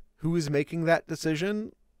that. Who is making that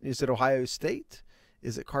decision? Is it Ohio State?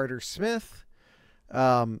 Is it Carter-Smith?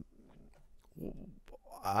 I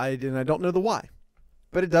don't know the why,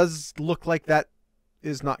 but it does look like that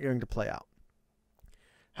is not going to play out.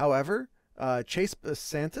 However, Chase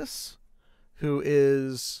Basantis, who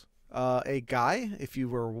is a guy, if you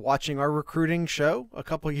were watching our recruiting show a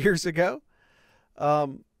couple years ago,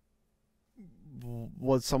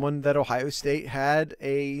 was someone that Ohio State had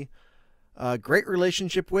a great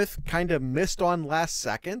relationship with, kind of missed on last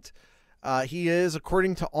second. He is,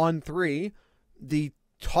 according to On3, the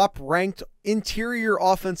top-ranked interior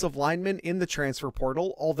offensive lineman in the transfer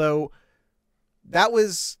portal, although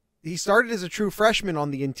he started as a true freshman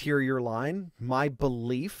on the interior line. My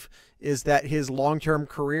belief is that his long-term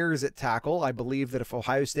career is at tackle. I believe that if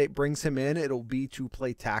Ohio State brings him in, it'll be to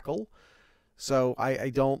play tackle. So I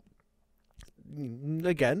don't...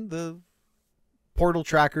 Again, the portal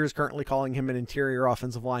tracker is currently calling him an interior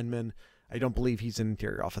offensive lineman. I don't believe he's an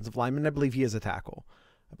interior offensive lineman. I believe he is a tackle.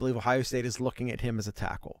 I believe Ohio State is looking at him as a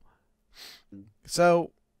tackle.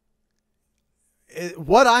 So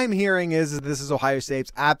what I'm hearing is that this is Ohio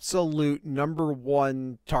State's absolute number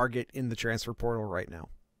 1 target in the transfer portal right now.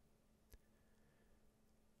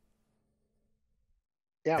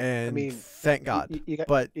 Yeah, and I mean, thank God. You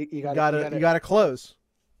got to close.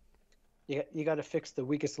 You got to fix the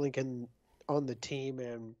weakest link on the team,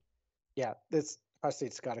 and Yeah, this Ohio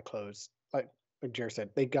State's got to close. Like Jared said,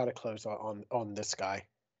 they got to close on this guy.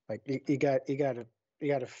 Like you got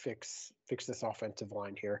to fix this offensive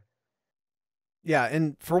line here. Yeah,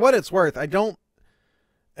 and for what it's worth, I don't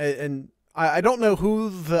know who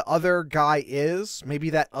the other guy is. Maybe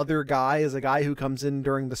that other guy is a guy who comes in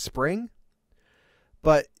during the spring,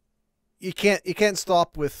 but you can't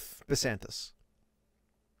stop with DeSantis.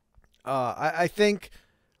 I think,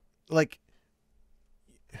 like,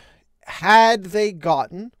 had they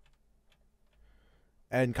gotten,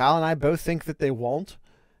 and Kyle and I both think that they won't,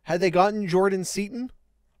 had they gotten Jordan Seaton,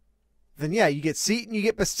 then yeah, you get Seaton, you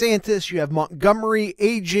get DeSantis, you have Montgomery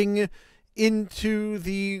aging into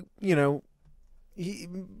the,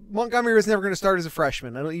 Montgomery was never going to start as a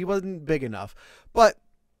freshman. He wasn't big enough. But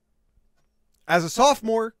as a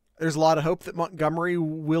sophomore, there's a lot of hope that Montgomery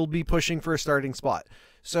will be pushing for a starting spot.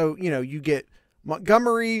 So, you get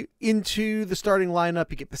Montgomery into the starting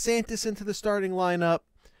lineup, you get DeSantis into the starting lineup,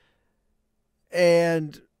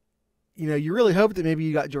 and, you really hope that maybe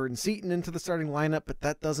you got Jordan Seaton into the starting lineup, but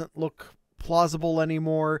that doesn't look plausible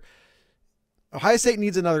anymore. Ohio State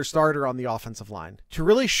needs another starter on the offensive line. To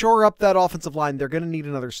really shore up that offensive line, they're going to need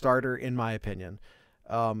another starter, in my opinion.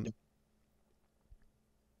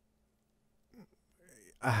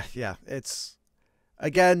 Yeah, it's,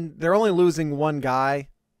 again, they're only losing one guy.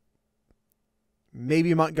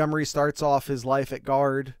 Maybe Montgomery starts off his life at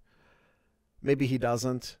guard. Maybe he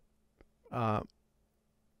doesn't.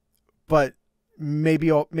 But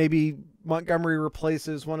maybe Montgomery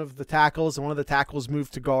replaces one of the tackles and one of the tackles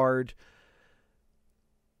move to guard.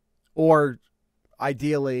 Or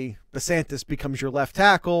ideally, DeSantis becomes your left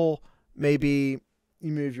tackle. Maybe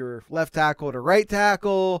you move your left tackle to right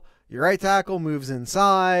tackle. Your right tackle moves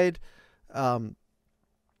inside.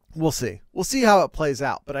 We'll see. We'll see how it plays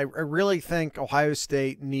out. But I really think Ohio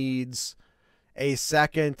State needs a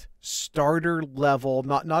second starter level,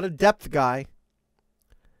 not a depth guy,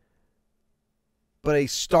 but a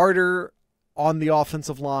starter on the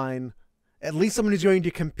offensive line, at least someone who's going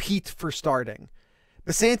to compete for starting.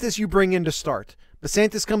 DeSantis you bring in to start.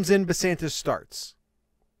 DeSantis comes in, DeSantis starts.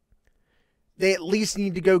 They at least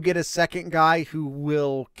need to go get a second guy who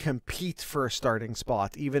will compete for a starting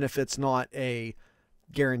spot, even if it's not a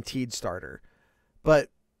guaranteed starter. But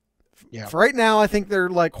for right now, I think they're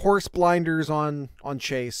like horse blinders on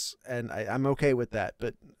Chase, and I'm okay with that.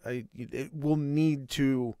 But it will need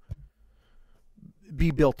to be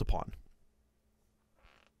built upon.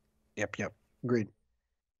 Yep. Agreed.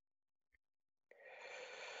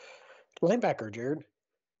 Linebacker, Jared.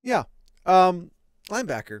 Yeah.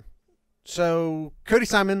 Linebacker. So Cody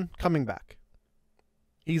Simon coming back.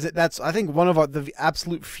 That's I think one of the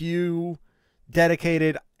absolute few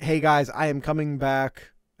dedicated, hey guys, I am coming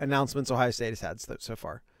back announcements Ohio State has had so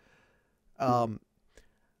far.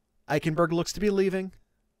 Eichenberg looks to be leaving.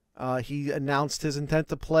 He announced his intent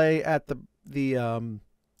to play at the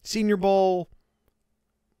Senior Bowl.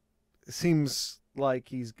 Seems like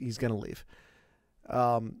he's going to leave. We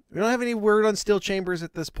don't have any word on Steel Chambers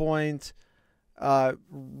at this point.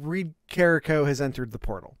 Reed Carrico has entered the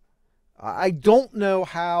portal. I don't know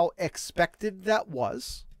how expected that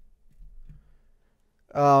was.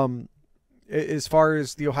 As far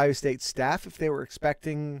as the Ohio State staff, if they were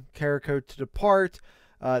expecting Carrico to depart,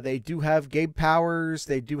 they do have Gabe Powers.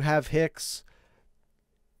 They do have Hicks,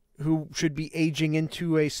 who should be aging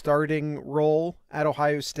into a starting role at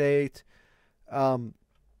Ohio State. Again,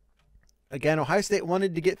 Ohio State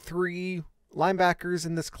wanted to get 3 linebackers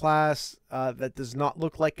in this class. That does not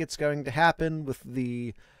look like it's going to happen with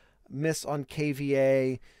the miss on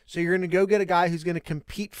KVA. So you're going to go get a guy who's going to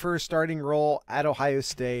compete for a starting role at Ohio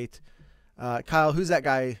State. Kyle, who's that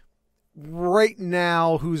guy right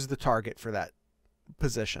now? Who's the target for that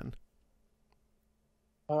position?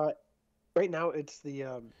 Right now, it's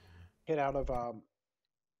the kid out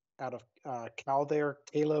of Cal there,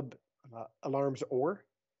 Caleb Alarms Orr.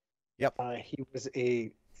 Yep. He was a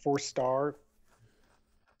 4-star.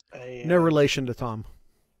 No relation to Tom.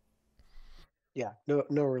 Yeah,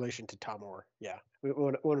 no relation to Tom Orr. Yeah, we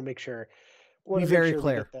want to make sure. Be very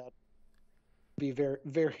clear. Be very,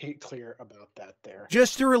 very clear about that there.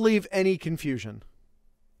 Just to relieve any confusion.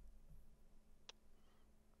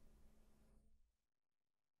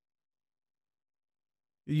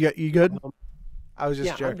 You good? I was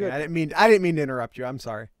just joking. I didn't mean to interrupt you. I'm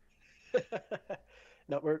sorry.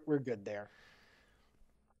 No, we're good there.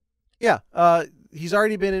 Yeah, he's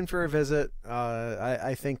already been in for a visit.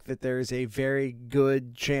 I think that there is a very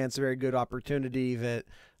good chance, a very good opportunity that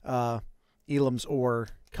Elam's Orr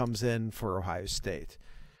comes in for Ohio State.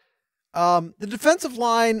 The defensive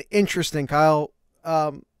line, interesting, Kyle.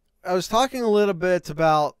 I was talking a little bit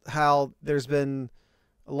about how there's been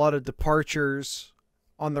a lot of departures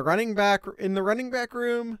on the running back in the running back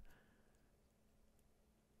room,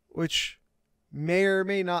 which may or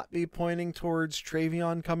may not be pointing towards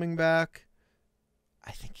Travion coming back.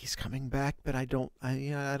 I think he's coming back, but I don't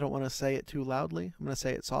want to say it too loudly. I'm going to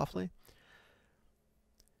say it softly.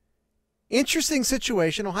 Interesting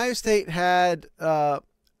situation. Ohio State had, I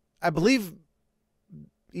believe,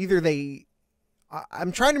 either they.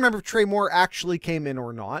 I'm trying to remember if Trey Moore actually came in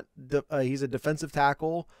or not. He's a defensive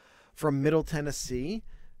tackle from Middle Tennessee.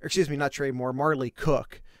 Or excuse me, not Trey Moore. Marley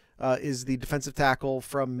Cook is the defensive tackle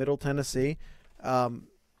from Middle Tennessee.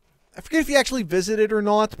 I forget if he actually visited or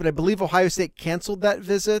not, but I believe Ohio State canceled that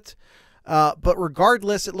visit. But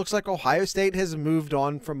regardless, it looks like Ohio State has moved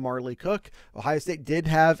on from Marley Cook. Ohio State did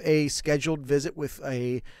have a scheduled visit with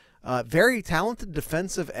a very talented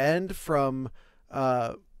defensive end from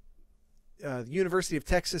the University of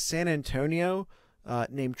Texas, San Antonio,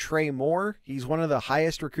 named Trey Moore. He's one of the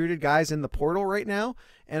highest recruited guys in the portal right now,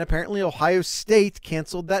 and apparently Ohio State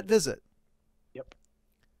canceled that visit. Yep.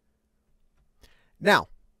 Now,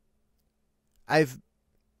 I've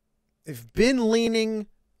been leaning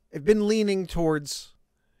towards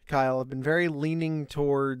Kyle. I've been very leaning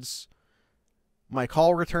towards Mike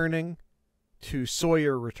Hall returning to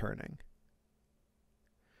Sawyer returning.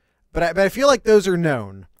 But I feel like those are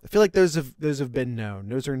known. I feel like those have been known.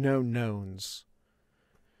 Those are known knowns.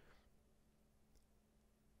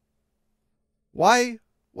 Why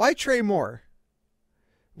Trey Moore?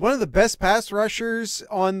 One of the best pass rushers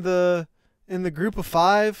in the group of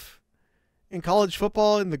 5 in college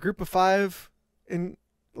football, in the group of 5 in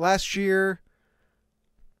last year.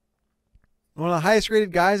 One of the highest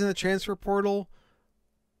rated guys in the transfer portal.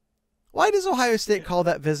 Why does Ohio State call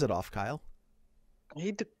that visit off, Kyle?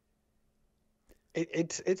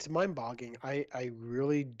 It's mind-boggling. I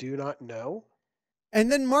really do not know.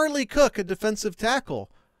 And then Marley Cook, a defensive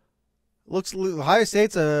tackle. Looks Ohio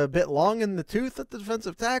State's a bit long in the tooth at the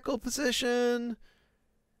defensive tackle position.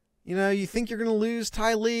 You know, you think you're going to lose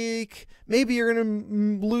Tyleek. Maybe you're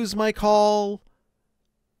going to lose Mike Hall.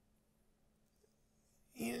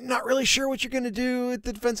 You're not really sure what you're going to do at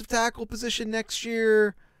the defensive tackle position next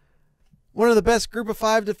year. One of the best group of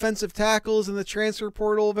 5 defensive tackles in the transfer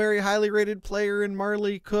portal, very highly rated player in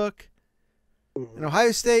Marley Cook. And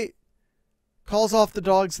Ohio State calls off the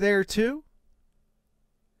dogs there too.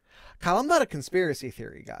 Kyle, I'm not a conspiracy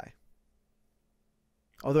theory guy.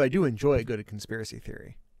 Although I do enjoy a good conspiracy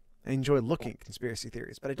theory. I enjoy looking at conspiracy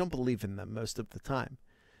theories, but I don't believe in them most of the time.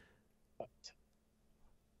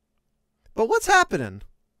 But what's happening?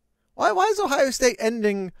 Why is Ohio State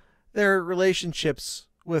ending their relationships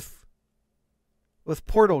with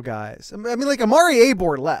portal guys? I mean, like Amari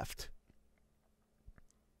Abor left.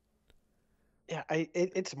 Yeah,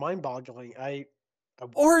 it's mind-boggling.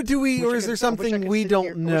 Or is there something we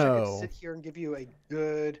don't know? I wish I could sit here and give you a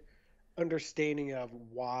good understanding of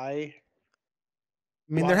why.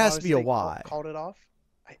 I mean, there has to be a why. Called it off.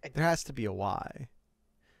 There has to be a why.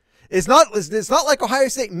 It's not like Ohio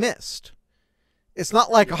State missed. It's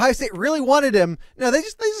not like Ohio State really wanted him. No, they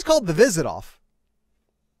just called the visit off.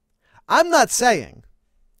 I'm not saying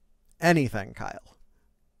anything, Kyle.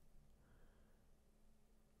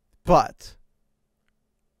 But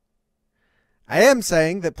I am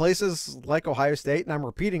saying that places like Ohio State, and I'm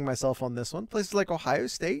repeating myself on this one, places like Ohio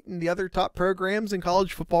State and the other top programs in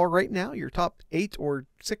college football right now, your top 8 or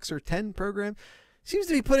 6 or 10 program, seems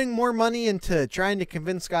to be putting more money into trying to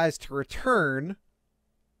convince guys to return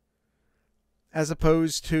as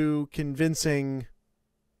opposed to convincing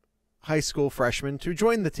high school freshmen to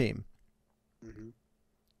join the team. Mm-hmm.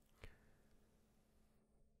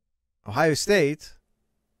 Ohio State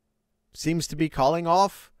seems to be calling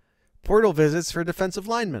off portal visits for defensive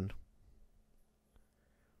linemen.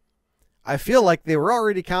 I feel like they were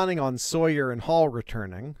already counting on Sawyer and Hall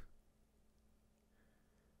returning.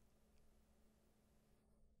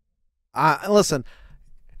 Listen,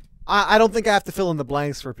 I don't think I have to fill in the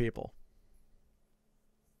blanks for people.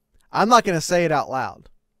 I'm not going to say it out loud.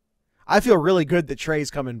 I feel really good that Trey's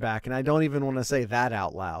coming back, and I don't even want to say that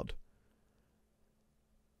out loud.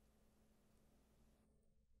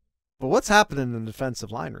 But what's happening in the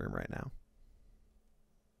defensive line room right now?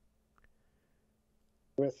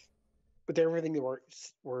 With everything that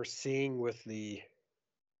we're seeing with the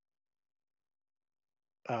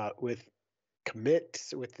with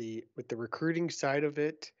commits, with the recruiting side of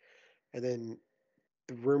it, and then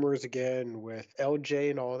the rumors again with LJ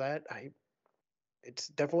and all that, it's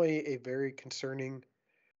definitely a very concerning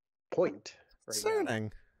point right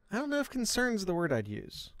Concerning. Now. I don't know if concern's the word I'd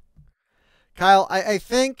use. Kyle, I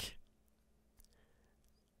think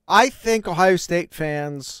I think Ohio State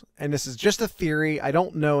fans, and this is just a theory, I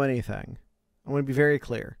don't know anything. I want to be very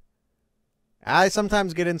clear. I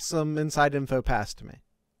sometimes get in some inside info passed to me.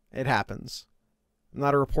 It happens. I'm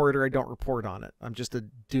not a reporter. I don't report on it. I'm just a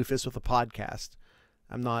doofus with a podcast.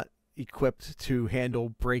 I'm not equipped to handle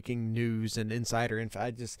breaking news and insider info.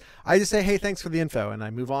 I just say, hey, thanks for the info, and I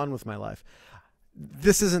move on with my life.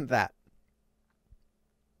 This isn't that.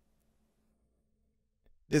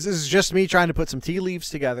 This is just me trying to put some tea leaves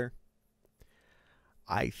together.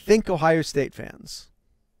 I think Ohio State fans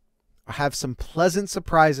have some pleasant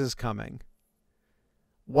surprises coming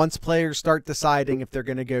once players start deciding if they're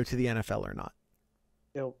going to go to the NFL or not.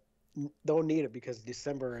 Don't need it because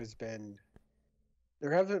December has been.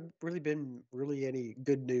 There haven't really been any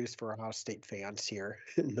good news for Ohio State fans here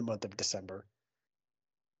in the month of December.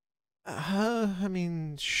 I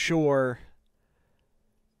mean, sure.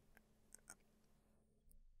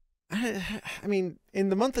 I mean, in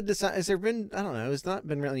the month of December, has there been? I don't know. It's not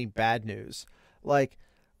been really bad news. Like,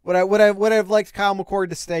 would I have liked Kyle McCord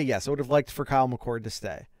to stay? Yes, I would have liked for Kyle McCord to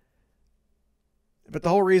stay. But the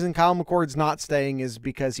whole reason Kyle McCord's not staying is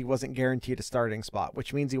because he wasn't guaranteed a starting spot,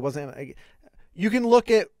 which means he wasn't. You can look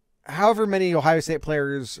at however many Ohio State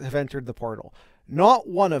players have entered the portal. Not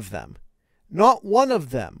one of them,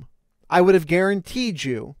 I would have guaranteed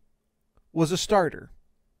you was a starter.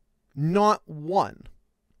 Not one.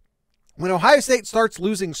 When Ohio State starts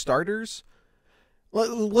losing starters,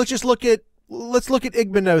 let's look at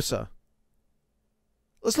Igbinosa.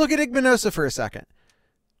 Let's look at Igbinosa for a second.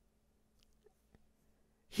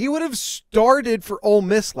 He would have started for Ole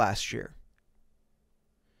Miss last year.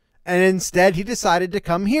 And instead, he decided to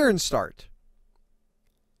come here and start.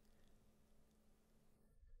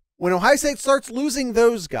 When Ohio State starts losing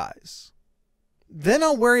those guys, then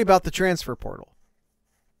I'll worry about the transfer portal.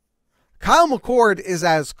 Kyle McCord is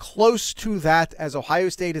as close to that as Ohio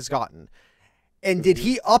State has gotten. And did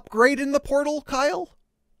he upgrade in the portal, Kyle?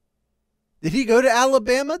 Did he go to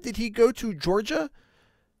Alabama? Did he go to Georgia?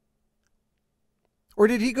 Or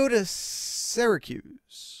did he go to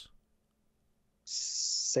Syracuse?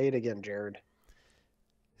 Say it again, Jared.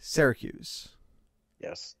 Syracuse.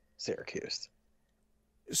 Yes, Syracuse.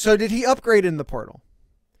 So did he upgrade in the portal?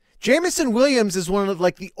 Jamison Williams is one of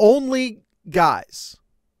the only guys.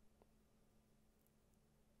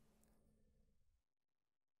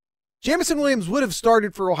 Jamison Williams would have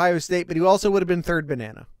started for Ohio State, but he also would have been third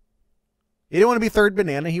banana. He didn't want to be third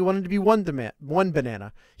banana. He wanted to be one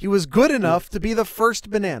banana. He was good enough to be the first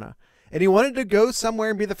banana, and he wanted to go somewhere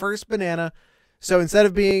and be the first banana. So instead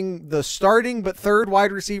of being the starting but third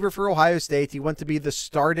wide receiver for Ohio State, he went to be the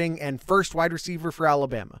starting and first wide receiver for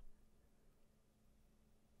Alabama.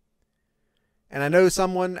 And I know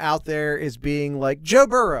someone out there is being like, Joe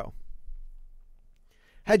Burrow.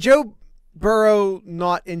 Had Joe Burrow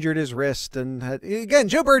not injured his wrist, and again,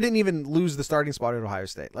 Joe Burrow didn't even lose the starting spot at Ohio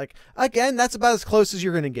State. Again, that's about as close as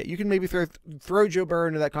you're going to get. You can maybe throw Joe Burrow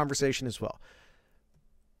into that conversation as well.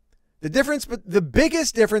 The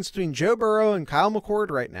biggest difference between Joe Burrow and Kyle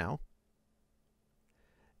McCord right now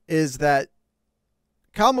is that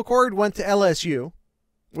Kyle McCord went to LSU,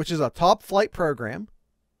 which is a top flight program,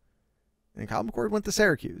 and Kyle McCord went to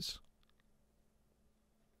Syracuse.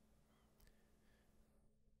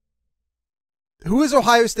 Who has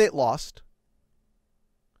Ohio State lost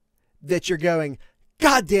that you're going,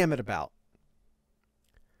 God damn it, about?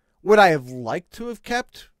 Would I have liked to have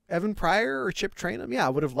kept Evan Pryor or Chip Trainum? Yeah, I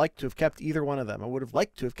would have liked to have kept either one of them. I would have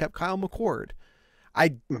liked to have kept Kyle McCord.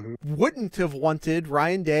 I wouldn't have wanted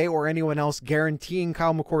Ryan Day or anyone else guaranteeing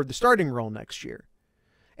Kyle McCord the starting role next year.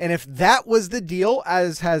 And if that was the deal,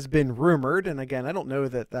 as has been rumored, and again, I don't know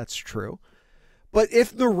that that's true, but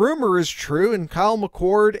if the rumor is true and Kyle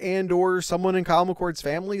McCord and or someone in Kyle McCord's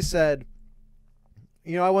family said,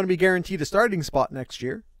 I want to be guaranteed a starting spot next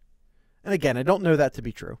year. And again, I don't know that to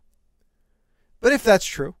be true. But if that's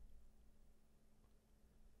true,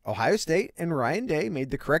 Ohio State and Ryan Day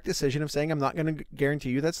made the correct decision of saying, I'm not going to guarantee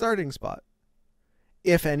you that starting spot.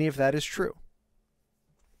 If any of that is true.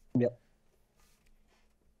 Yep.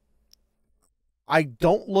 I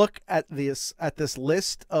don't look at this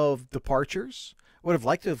list of departures. Would have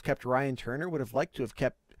liked to have kept Ryan Turner. Would have liked to have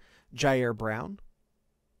kept Jair Brown.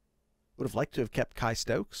 Would have liked to have kept Kai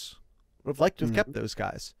Stokes. Would have liked to have kept those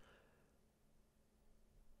guys.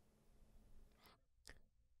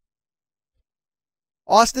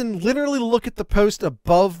 Austin, literally look at the post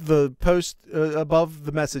above the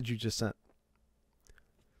message you just sent.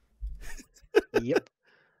 Yep.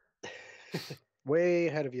 Way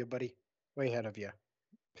ahead of you, buddy. Way ahead of you.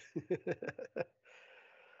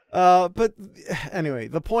 But anyway,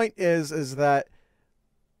 the point is that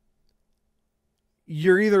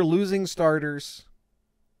you're either losing starters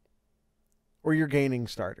or you're gaining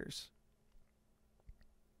starters.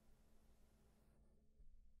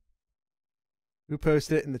 Who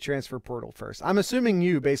posted it in the transfer portal first? I'm assuming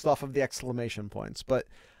you, based off of the exclamation points, but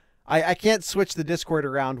I can't switch the Discord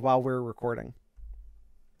around while we're recording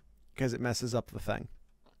because it messes up the thing.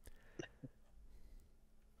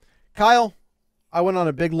 Kyle, I went on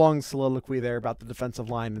a big long soliloquy there about the defensive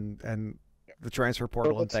line and the transfer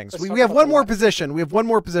portal and things. We have one more position. We have one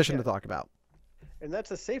more position to talk about, and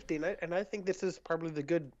that's a safety. And I think this is probably the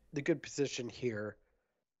good position here,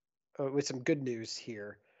 with some good news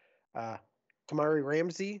here. Kamari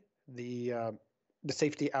Ramsey, the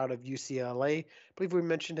safety out of UCLA. I believe we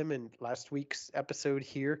mentioned him in last week's episode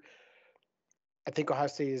here. I think Ohio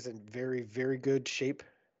State is in very, very good shape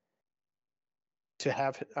to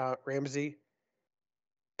have Ramsey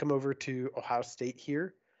come over to Ohio State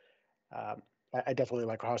here. I definitely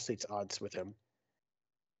like Ohio State's odds with him.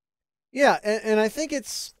 Yeah, and I think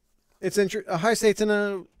it's interesting. Ohio State's in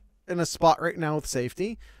a spot right now with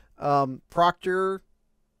safety. Proctor,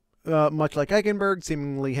 much like Eichenberg,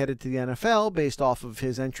 seemingly headed to the NFL based off of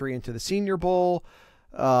his entry into the Senior Bowl.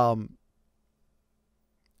 And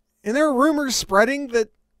there are rumors spreading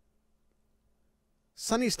that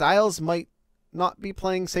Sonny Styles might not be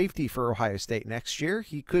playing safety for Ohio State next year.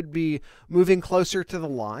 He could be moving closer to the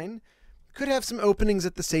line, could have some openings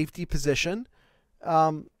at the safety position.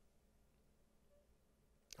 Ohio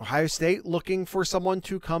State looking for someone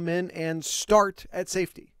to come in and start at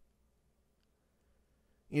safety.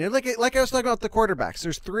 You know, like I was talking about the quarterbacks.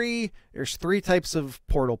 There's three types of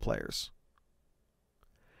portal players.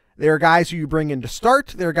 There are guys who you bring in to start,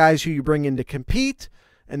 there are guys who you bring in to compete,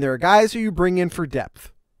 and there are guys who you bring in for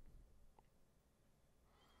depth.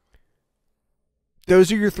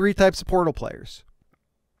 Those are your three types of portal players.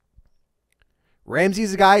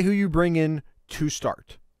 Ramsey's a guy who you bring in to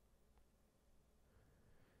start.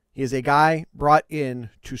 He is a guy brought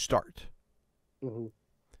in to start. Mm-hmm.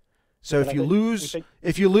 So if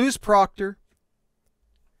you lose Proctor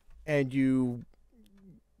and you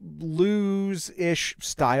lose ish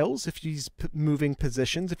Styles, if he's moving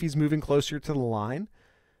positions, if he's moving closer to the line,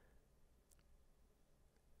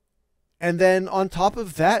 and then on top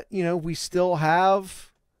of that, you know, we still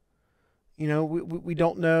have, you know, we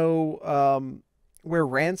don't know where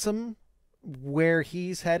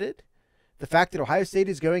he's headed. The fact that Ohio State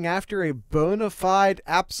is going after a bona fide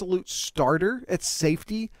absolute starter at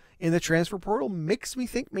safety in the transfer portal makes me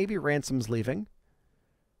think maybe Ransom's leaving.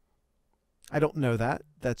 I don't know that.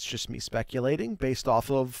 That's just me speculating based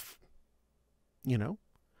off of, you know,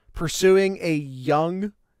 pursuing a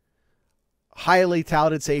young, highly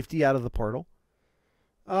touted safety out of the portal.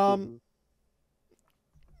 I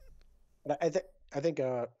think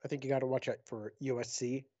you got to watch out for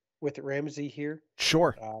USC with Ramsey here.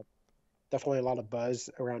 Sure. Definitely a lot of buzz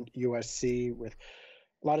around USC with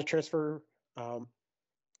a lot of transfers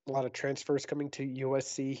coming to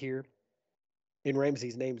USC here. And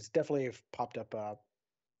Ramsey's names definitely have popped up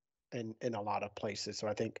in a lot of places. So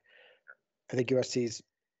I think USC.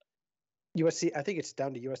 I think it's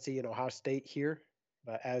down to USC and Ohio State here.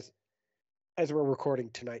 But as we're recording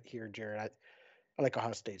tonight here, Jared, I like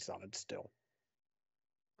Ohio State solid still.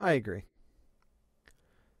 I agree.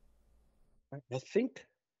 I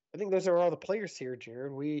think those are all the players here,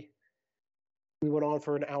 Jared. We went on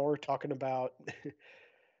for an hour talking about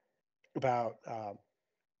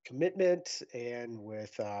commitment and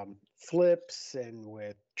with flips and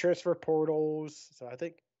with transfer portals. So I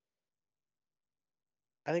think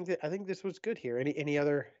this was good here. Any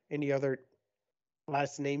other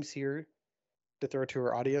last names here to throw to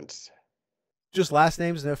our audience? Just last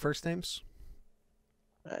names, no first names?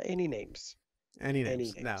 Any names. Any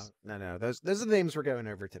names? No. Those are the names we're going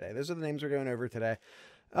over today.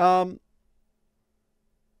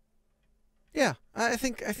 Yeah, I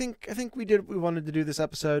think we did what we wanted to do this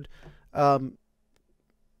episode.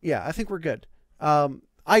 Yeah, I think we're good. I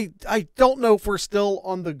don't know if we're still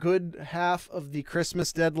on the good half of the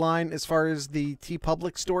Christmas deadline as far as the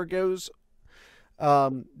TeePublic store goes.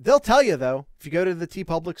 They'll tell you though, if you go to the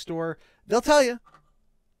TeePublic store, they'll tell you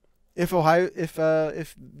if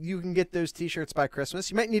you can get those t-shirts by Christmas.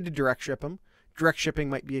 You might need to direct ship them. Direct shipping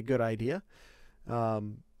might be a good idea. But,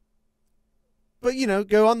 you know,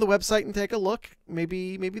 go on the website and take a look.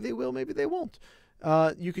 Maybe they will, maybe they won't.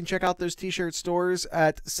 You can check out those t-shirt stores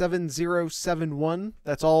at 7071.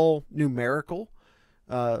 That's all numerical.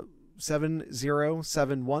 7071,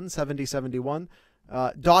 7071.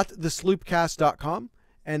 .thesloopcast.com.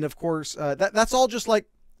 And, of course, that's all just like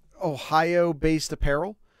Ohio-based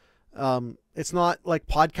apparel. It's not like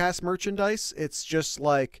podcast merchandise. It's just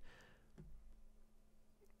like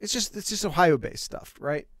it's just Ohio based stuff,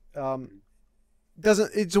 right?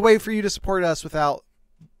 It's a way for you to support us without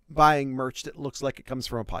buying merch that looks like it comes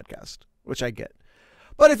from a podcast, which I get.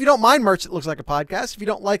 But if you don't mind merch that looks like a podcast, if you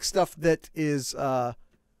don't like stuff that is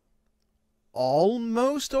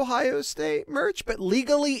almost Ohio State merch, but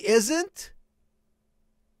legally isn't,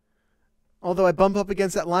 although I bump up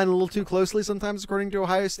against that line a little too closely sometimes, according to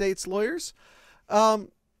Ohio State's lawyers,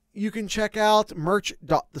 you can check out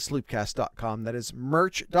merch.thesloopcast.com. That is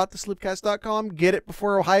merch.thesloopcast.com. Get it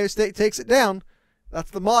before Ohio State takes it down.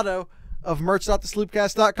 That's the motto of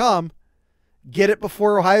merch.thesloopcast.com. Get it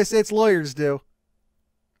before Ohio State's lawyers do.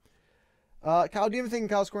 Kyle, do you have anything in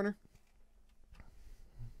Kyle's Corner?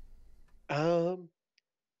 How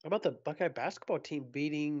about the Buckeye basketball team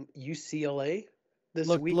beating UCLA this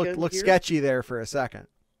weekend? Look sketchy there for a second.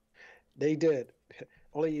 They did.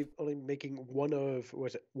 Only making one of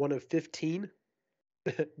 15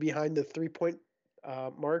 behind the 3-point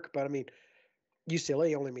mark, but I mean,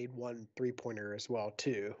 UCLA only made one 3-pointer as well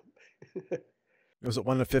too. Was it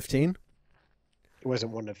 1 of 15? It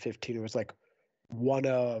wasn't 1 of 15. It was like 1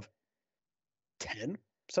 of 10,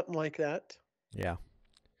 something like that. Yeah.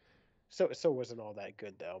 So it wasn't all that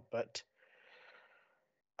good though. But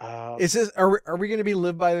are we going to be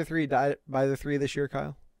live by the three, die by the three this year,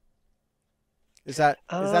 Kyle? Is that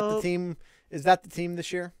the team? Is that the team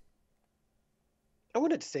this year? I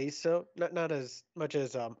wouldn't say so. Not as much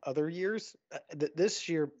as other years. This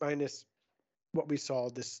year, minus what we saw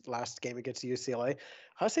this last game against UCLA,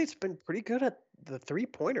 Ohio State's been pretty good at the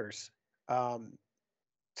 3-pointers.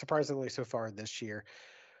 Surprisingly, so far this year,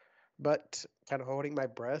 but kind of holding my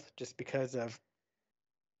breath just because of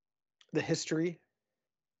the history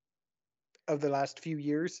of the last few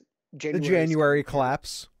years. The January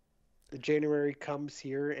collapse. The January comes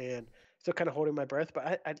here, and still kind of holding my breath.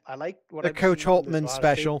 But I like what the Coach Holtman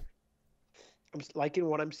special. I'm liking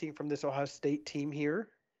what I'm seeing from this Ohio State team here,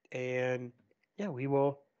 and yeah, we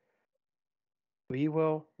will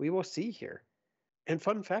see here. And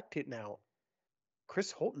fun fact now,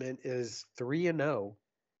 Chris Holtman is 3-0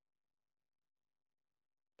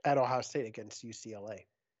 at Ohio State against UCLA.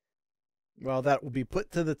 Well, that will be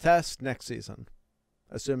put to the test next season,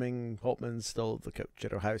 assuming Holtman's still the coach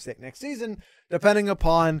at Ohio State next season, depending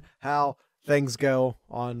upon how things go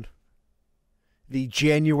on the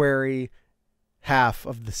January half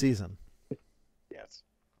of the season. Yes.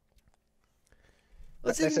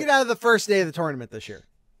 Let's see if we can get out of the first day of the tournament this year.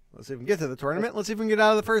 Let's see if we can get to the tournament. Let's see if we can get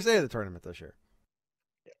out of the first day of the tournament this year.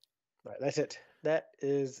 Yeah. All right, that's it. That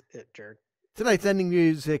is it, Jared. Tonight's ending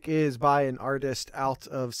music is by an artist out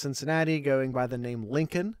of Cincinnati going by the name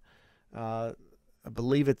Lincoln. I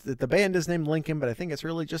believe the band is named Lincoln, but I think it's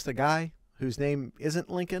really just a guy whose name isn't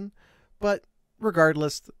Lincoln. But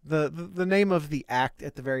regardless, the name of the act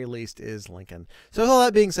at the very least is Lincoln. So with all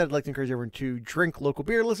that being said, I'd like to encourage everyone to drink local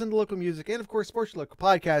beer, listen to local music, and of course support your local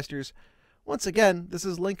podcasters. Once again, this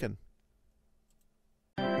is Lincoln.